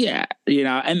 you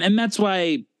know, and that's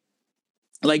why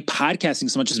like podcasting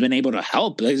so much has been able to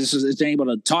help. Like, it's been able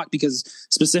to talk because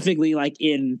specifically like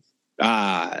in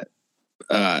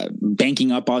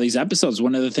banking up all these episodes,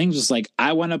 one of the things was like,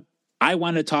 I want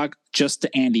to talk just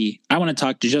to Andy. I want to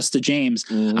talk just to James.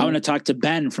 I want to talk to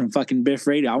Ben from fucking Biff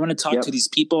Radio. I want to talk to these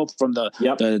people from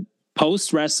the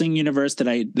post wrestling universe that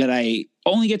I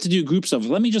only get to do groups of.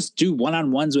 Let me just do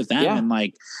one-on-ones with them. And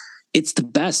like, it's the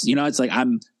best, you know, it's like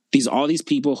all these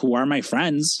people who are my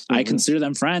friends. I consider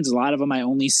them friends. A lot of them I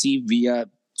only see via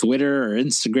Twitter or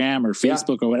Instagram or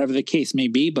Facebook or whatever the case may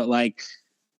be. But like,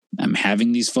 I'm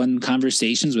having these fun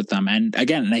conversations with them. And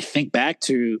again, and I think back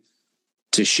to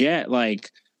shit,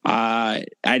 like, I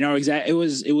know exactly.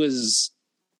 It was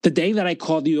the day that I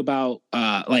called you about,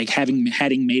 like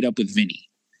having made up with Vinny.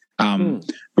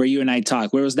 Where you and I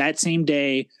talked, where it was that same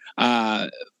day,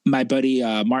 my buddy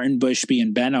Martin Bushby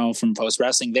and Benno from Post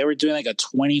Wrestling, they were doing like a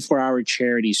 24-hour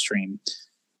charity stream.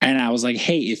 And I was like,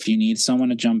 hey, if you need someone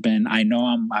to jump in, I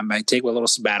know I might take a little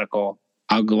sabbatical.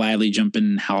 I'll gladly jump in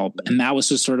and help. And that was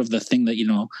just sort of the thing that, you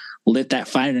know, lit that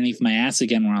fire underneath my ass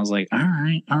again, where I was like, all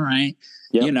right.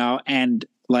 Yep. You know, and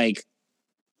like,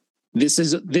 this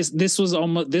was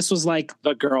like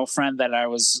the girlfriend that I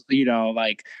was, you know,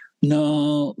 like,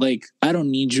 no, like, I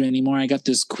don't need you anymore. I got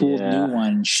this cool new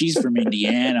one. She's from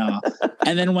Indiana.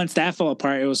 And then once that fell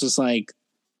apart, it was just like,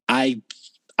 I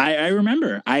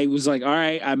remember I was like, all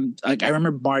right, I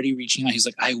remember Marty reaching out. He's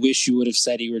like, I wish you would have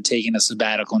said you were taking a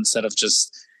sabbatical instead of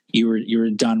just, you were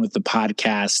done with the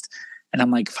podcast. And I'm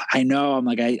like, I know, I'm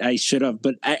like, I should have,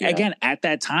 but again, at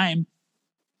that time,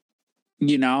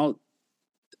 you know,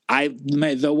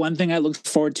 the one thing I looked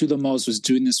forward to the most was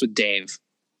doing this with Dave.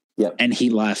 Yep. And he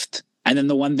left. And then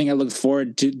the one thing I looked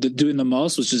forward to doing the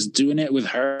most was just doing it with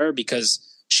her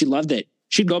because she loved it.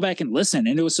 She'd go back and listen.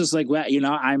 And it was just like, well, you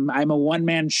know, I'm a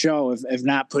one-man show if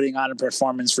not putting on a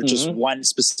performance for just one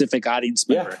specific audience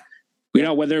member. You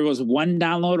know, whether it was one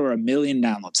download or 1 million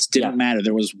downloads, didn't matter.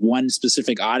 There was one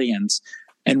specific audience.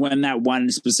 And when that one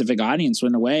specific audience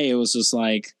went away, it was just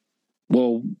like,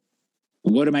 well,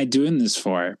 what am I doing this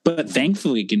for? But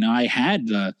thankfully, you know, I had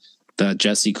the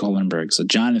Jesse Kohlenbergs, the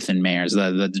Jonathan Mayers,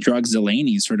 the Drugs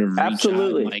Delaney's sort of reach out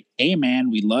and like, hey man,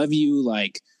 we love you.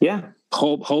 Like,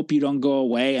 hope you don't go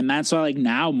away. And that's why, like,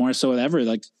 now more so than ever,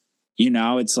 like, you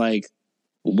know, it's like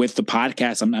with the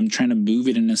podcast, I'm trying to move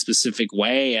it in a specific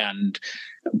way. And,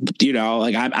 you know,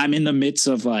 like I'm in the midst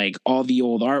of like all the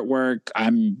old artwork.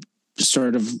 I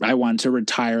want to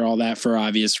retire all that for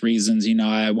obvious reasons. You know,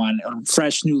 I want a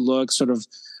fresh new look, sort of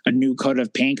a new coat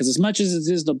of paint, because as much as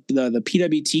it is the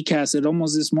PWT cast, it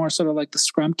almost is more sort of like the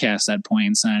Scrum cast at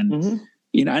points. And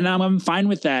you know, and I'm fine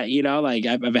with that. You know, like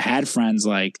I've had friends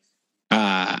like,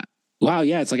 wow,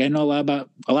 yeah, it's like I know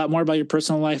a lot more about your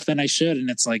personal life than I should,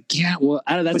 and it's like, yeah, well,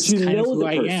 that's kind of who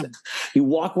I am. You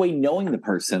walk away knowing the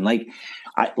person, like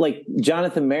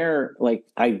Jonathan Mayer,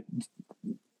 I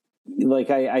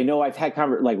know I've had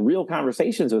real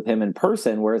conversations with him in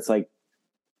person where it's like,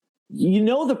 you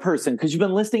know, the person because you've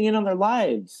been listening in on their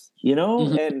lives, you know,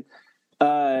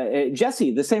 and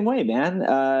Jesse the same way, man.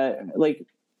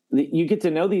 You get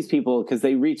to know these people because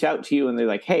they reach out to you and they're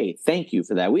like, hey, thank you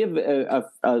for that. We have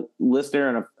a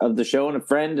listener of the show and a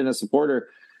friend and a supporter,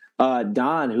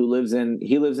 Don, who lives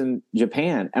in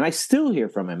Japan, and I still hear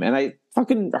from him, and I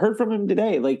fucking heard from him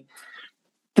today. Like,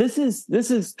 this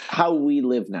is how we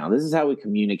live now. This is how we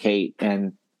communicate,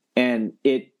 and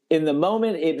it. In the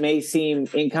moment, it may seem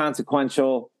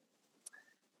inconsequential.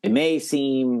 It may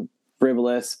seem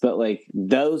frivolous, but like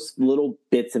those little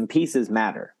bits and pieces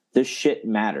matter. this shit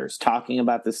matters. Talking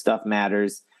about this stuff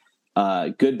matters.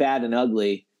 Good, bad, and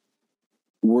ugly.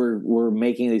 We're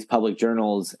making these public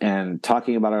journals and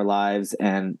talking about our lives.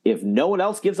 And if no one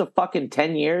else gives a fucking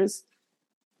 10 years,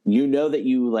 you know that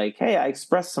you like, hey, I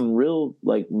expressed some real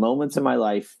like moments in my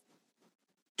life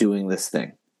doing this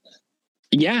thing.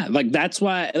 Yeah, like that's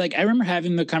why. Like I remember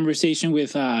having the conversation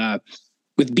with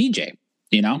BJ,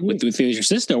 you know, with your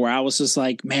sister, where I was just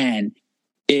like, man,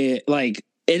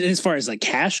 as far as like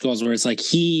cash goes, where it's like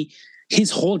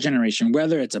his whole generation,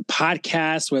 whether it's a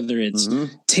podcast, whether it's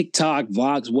TikTok,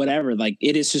 vlogs, whatever, like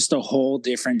it is just a whole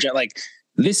different, like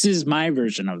this is my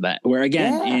version of that, where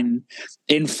again,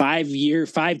 in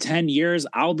 10 years,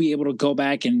 I'll be able to go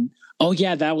back and, oh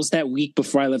yeah, that was that week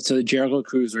before I left to the Jericho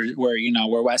Cruise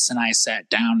where Wes and I sat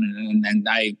down and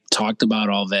I talked about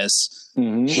all this.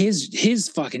 Mm-hmm. His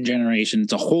fucking generation,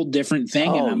 it's a whole different thing.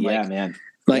 Oh, and I'm yeah, like, man.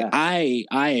 Like I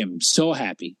am so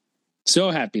happy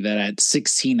that at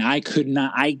 16 I could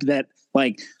not on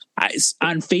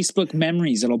Facebook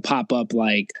memories it'll pop up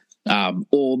like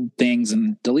old things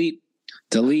and delete,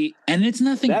 and it's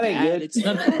nothing that ain't bad. Good. It's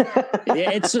nothing.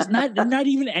 It's just not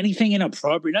even anything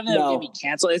inappropriate. Nothing that will get me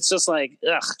canceled. It's just like,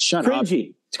 ugh, shut up.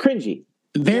 Cringy. It's cringy.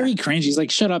 Very cringy. It's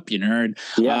like, shut up, you nerd.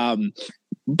 Yeah.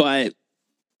 But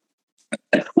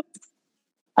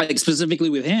like specifically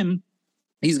with him,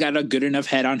 he's got a good enough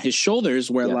head on his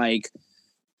shoulders where like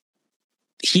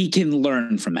he can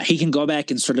learn from that. He can go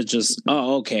back and sort of just,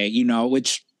 oh, okay, you know,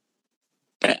 which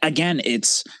again,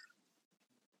 it's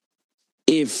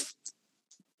if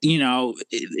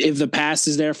the past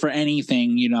is there for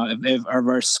anything, you know, if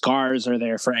our scars are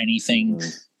there for anything,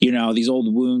 you know, these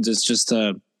old wounds, it's just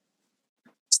to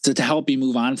help you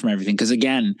move on from everything. Because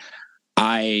again,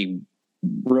 I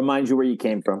remind you where you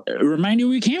came from.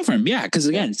 Yeah. Because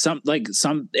again,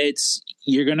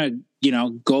 you're gonna, you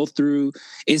know, go through.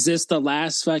 Is this the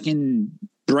last fucking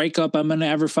breakup I'm gonna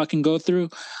ever fucking go through?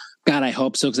 God, I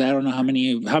hope so. Because I don't know how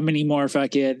many more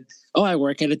fucking. Oh, I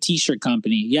work at a t-shirt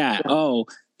company. Yeah. Oh,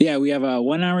 yeah. We have a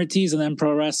 1 hour tees and then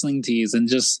pro wrestling tees and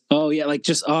just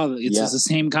just the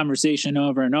same conversation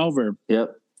over and over.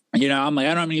 Yep. You know, I'm like, I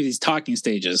don't have any of these talking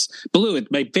stages. Blue,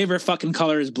 my favorite fucking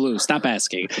color is blue. Stop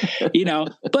asking. You know,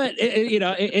 but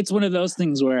it's one of those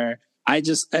things where I'd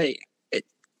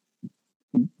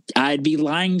be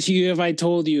lying to you if I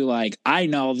told you like I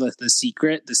know the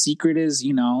secret. The secret is,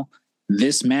 you know,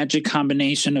 this magic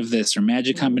combination of this or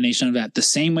magic combination of that. The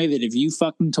same way that if you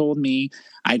fucking told me,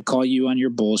 I'd call you on your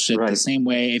bullshit. Right. The same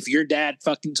way if your dad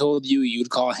fucking told you, you'd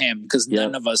call him because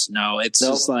none of us know. It's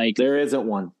just like there isn't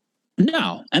one.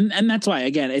 No, and that's why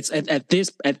again, it's at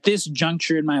this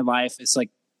juncture in my life, it's like,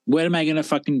 what am I gonna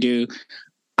fucking do?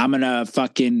 I'm gonna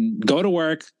fucking go to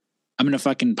work. I'm gonna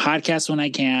fucking podcast when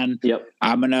I can. Yep.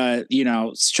 I'm gonna, you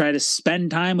know, try to spend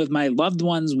time with my loved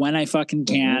ones when I fucking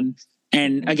can.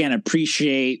 And again,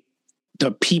 appreciate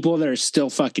the people that are still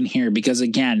fucking here because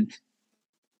again,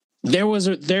 there was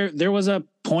a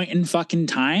point in fucking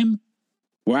time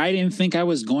where I didn't think I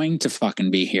was going to fucking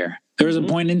be here. There was a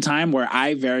point in time where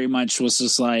I very much was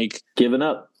just like giving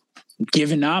up.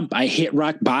 I hit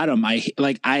rock bottom. I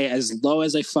as low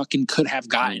as I fucking could have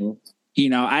gotten. You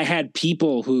know, I had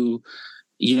people who,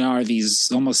 you know, are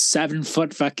these almost 7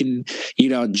 foot fucking, you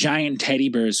know, giant teddy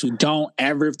bears who don't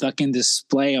ever fucking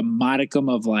display a modicum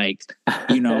of like,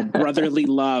 you know, brotherly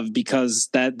love because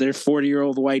that they're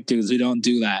 40-year-old white dudes who don't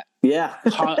do that. Yeah.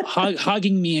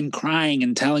 Hugging me and crying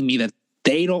and telling me that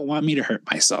they don't want me to hurt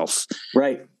myself.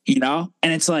 Right. You know?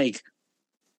 And it's like,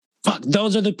 fuck,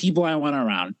 those are the people I want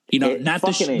around. You know, not the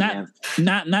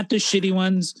shitty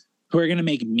ones who are going to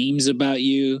make memes about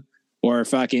you or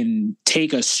fucking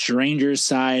take a stranger's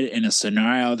side in a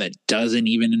scenario that doesn't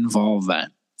even involve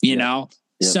that. You know?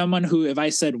 Yep. Someone who, if I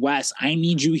said, Wes, I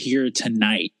need you here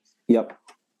tonight. Yep.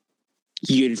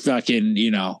 You'd fucking,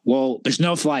 you know, well, there's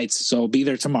no flights, so be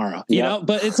there tomorrow. You know,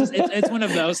 but it's just, it's one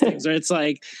of those things where it's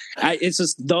like, it's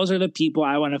just those are the people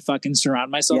I want to fucking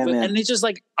surround myself with, man. And it's just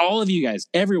like all of you guys,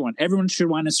 everyone should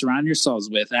want to surround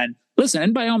yourselves with. And listen,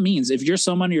 and by all means, if you're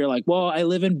someone who you're like, well, I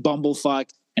live in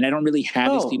Bumblefuck and I don't really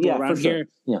have these people around here.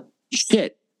 Yeah,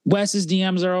 shit. Wes's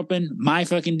DMs are open. My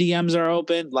fucking DMs are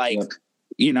open. Like,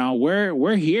 you know,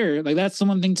 we're here. Like that's the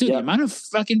one thing too. The amount of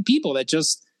fucking people that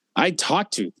just I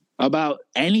talk to about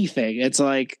anything. It's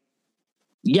like,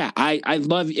 I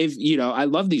love I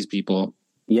love these people.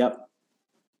 Yep.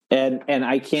 And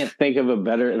I can't think of a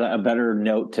better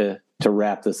note to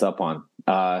wrap this up on.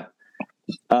 Let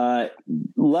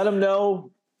them know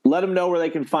where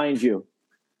they can find you.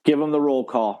 Give them the roll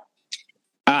call.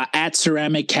 At at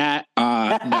Ceramic Cat.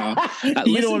 No,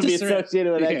 you don't want to be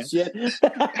associated with that shit.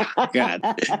 God,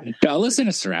 no, listen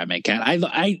to Ceramic Cat.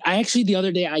 I actually the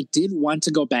other day I did want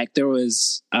to go back. There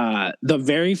was the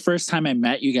very first time I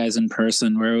met you guys in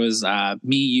person, where it was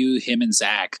me, you, him, and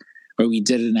Zach, where we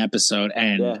did an episode,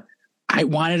 and I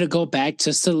wanted to go back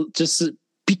just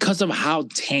because of how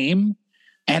tame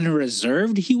and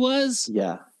reserved he was.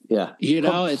 Yeah. You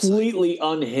know, completely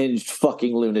unhinged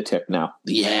fucking lunatic now.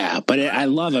 Yeah, but I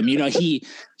love him. You know,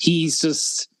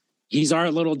 he's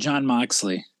our little John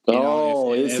Moxley.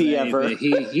 Is he ever?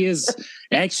 He is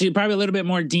actually probably a little bit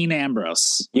more Dean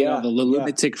Ambrose. You know, the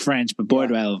lunatic French, but boy,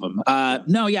 do I love him.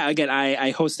 Again,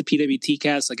 I host the PWT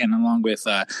cast again, along with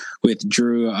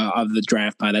Drew of the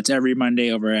Draft Pod. That's every Monday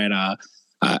over at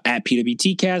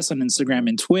PWT cast on Instagram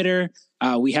and Twitter.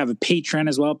 We have a Patreon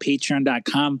as well,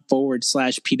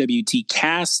 patreon.com/PWT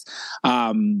cast.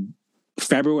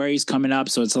 February's coming up,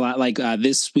 so it's a lot like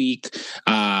this week.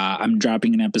 I'm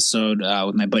dropping an episode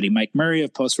with my buddy Mike Murray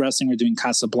of Post Wrestling. We're doing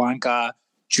Casablanca.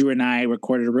 Drew and I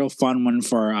recorded a real fun one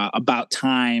for About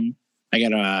Time. I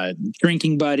got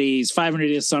Drinking Buddies, 500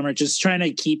 Days of Summer, just trying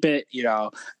to keep it, you know,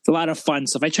 it's a lot of fun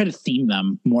stuff. I try to theme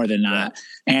them more than not.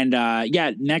 And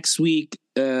next week,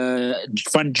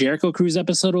 fun Jericho Cruise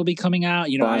episode will be coming out.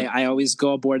 You know, I always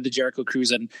go aboard the Jericho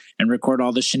Cruise and record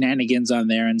all the shenanigans on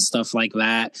there and stuff like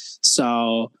that.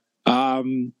 So,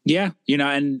 you know,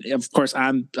 and of course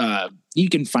you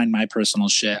can find my personal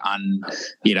shit on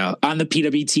the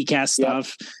PWT cast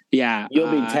stuff. Yeah.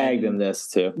 You'll be tagged in this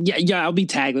too. Yeah, I'll be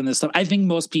tagged in this stuff. I think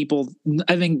most people,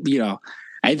 I think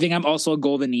I'm also a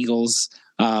Golden Eagles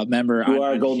member. You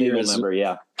are a Golden Eagle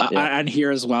member, on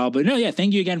here as well. But no,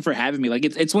 thank you again for having me. Like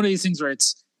it's one of these things where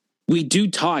we do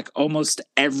talk almost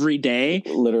every day,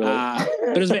 literally. But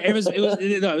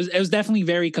it was definitely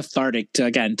very cathartic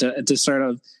to sort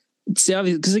of see,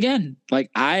 because again,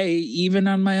 like I even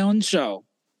on my own show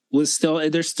there's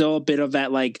still a bit of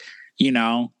that, like, you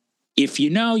know, if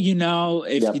you know, you know,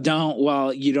 if you don't,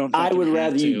 well, you don't. I would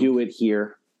rather you do it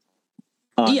here.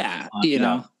 You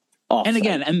know. And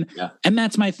again, and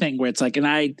that's my thing where it's like, and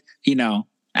I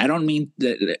don't mean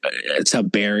to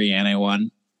bury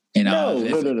anyone, you know.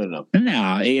 No.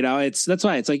 No, you know, that's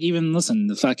why it's like, even listen,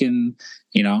 the fucking,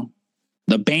 you know,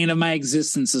 the bane of my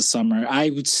existence this summer, I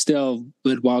would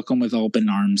welcome with open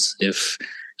arms if,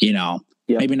 you know,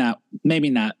 maybe not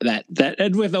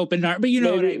that with open arms, but you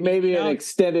know, maybe an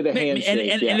extended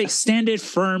handshake, an extended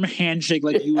firm handshake,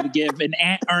 like you would give an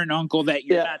aunt or an uncle that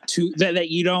you're not too that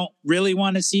you don't really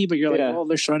want to see, but you're like, well,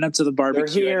 they're showing up to the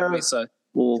barbecue anyway, so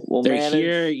we'll they're manage.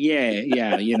 here.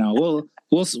 Yeah. You know,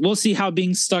 we'll see how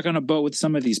being stuck on a boat with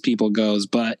some of these people goes,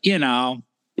 but you know.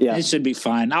 Yeah. It should be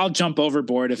fine. I'll jump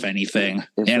overboard if anything.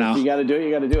 If you got to do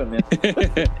it, man.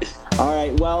 All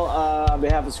right. Well, on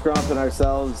behalf of Scrump and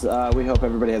ourselves, we hope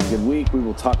everybody has a good week. We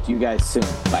will talk to you guys soon.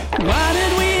 Bye. Why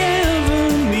did we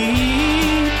ever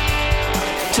meet?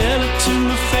 Tell it to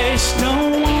my face.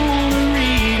 No one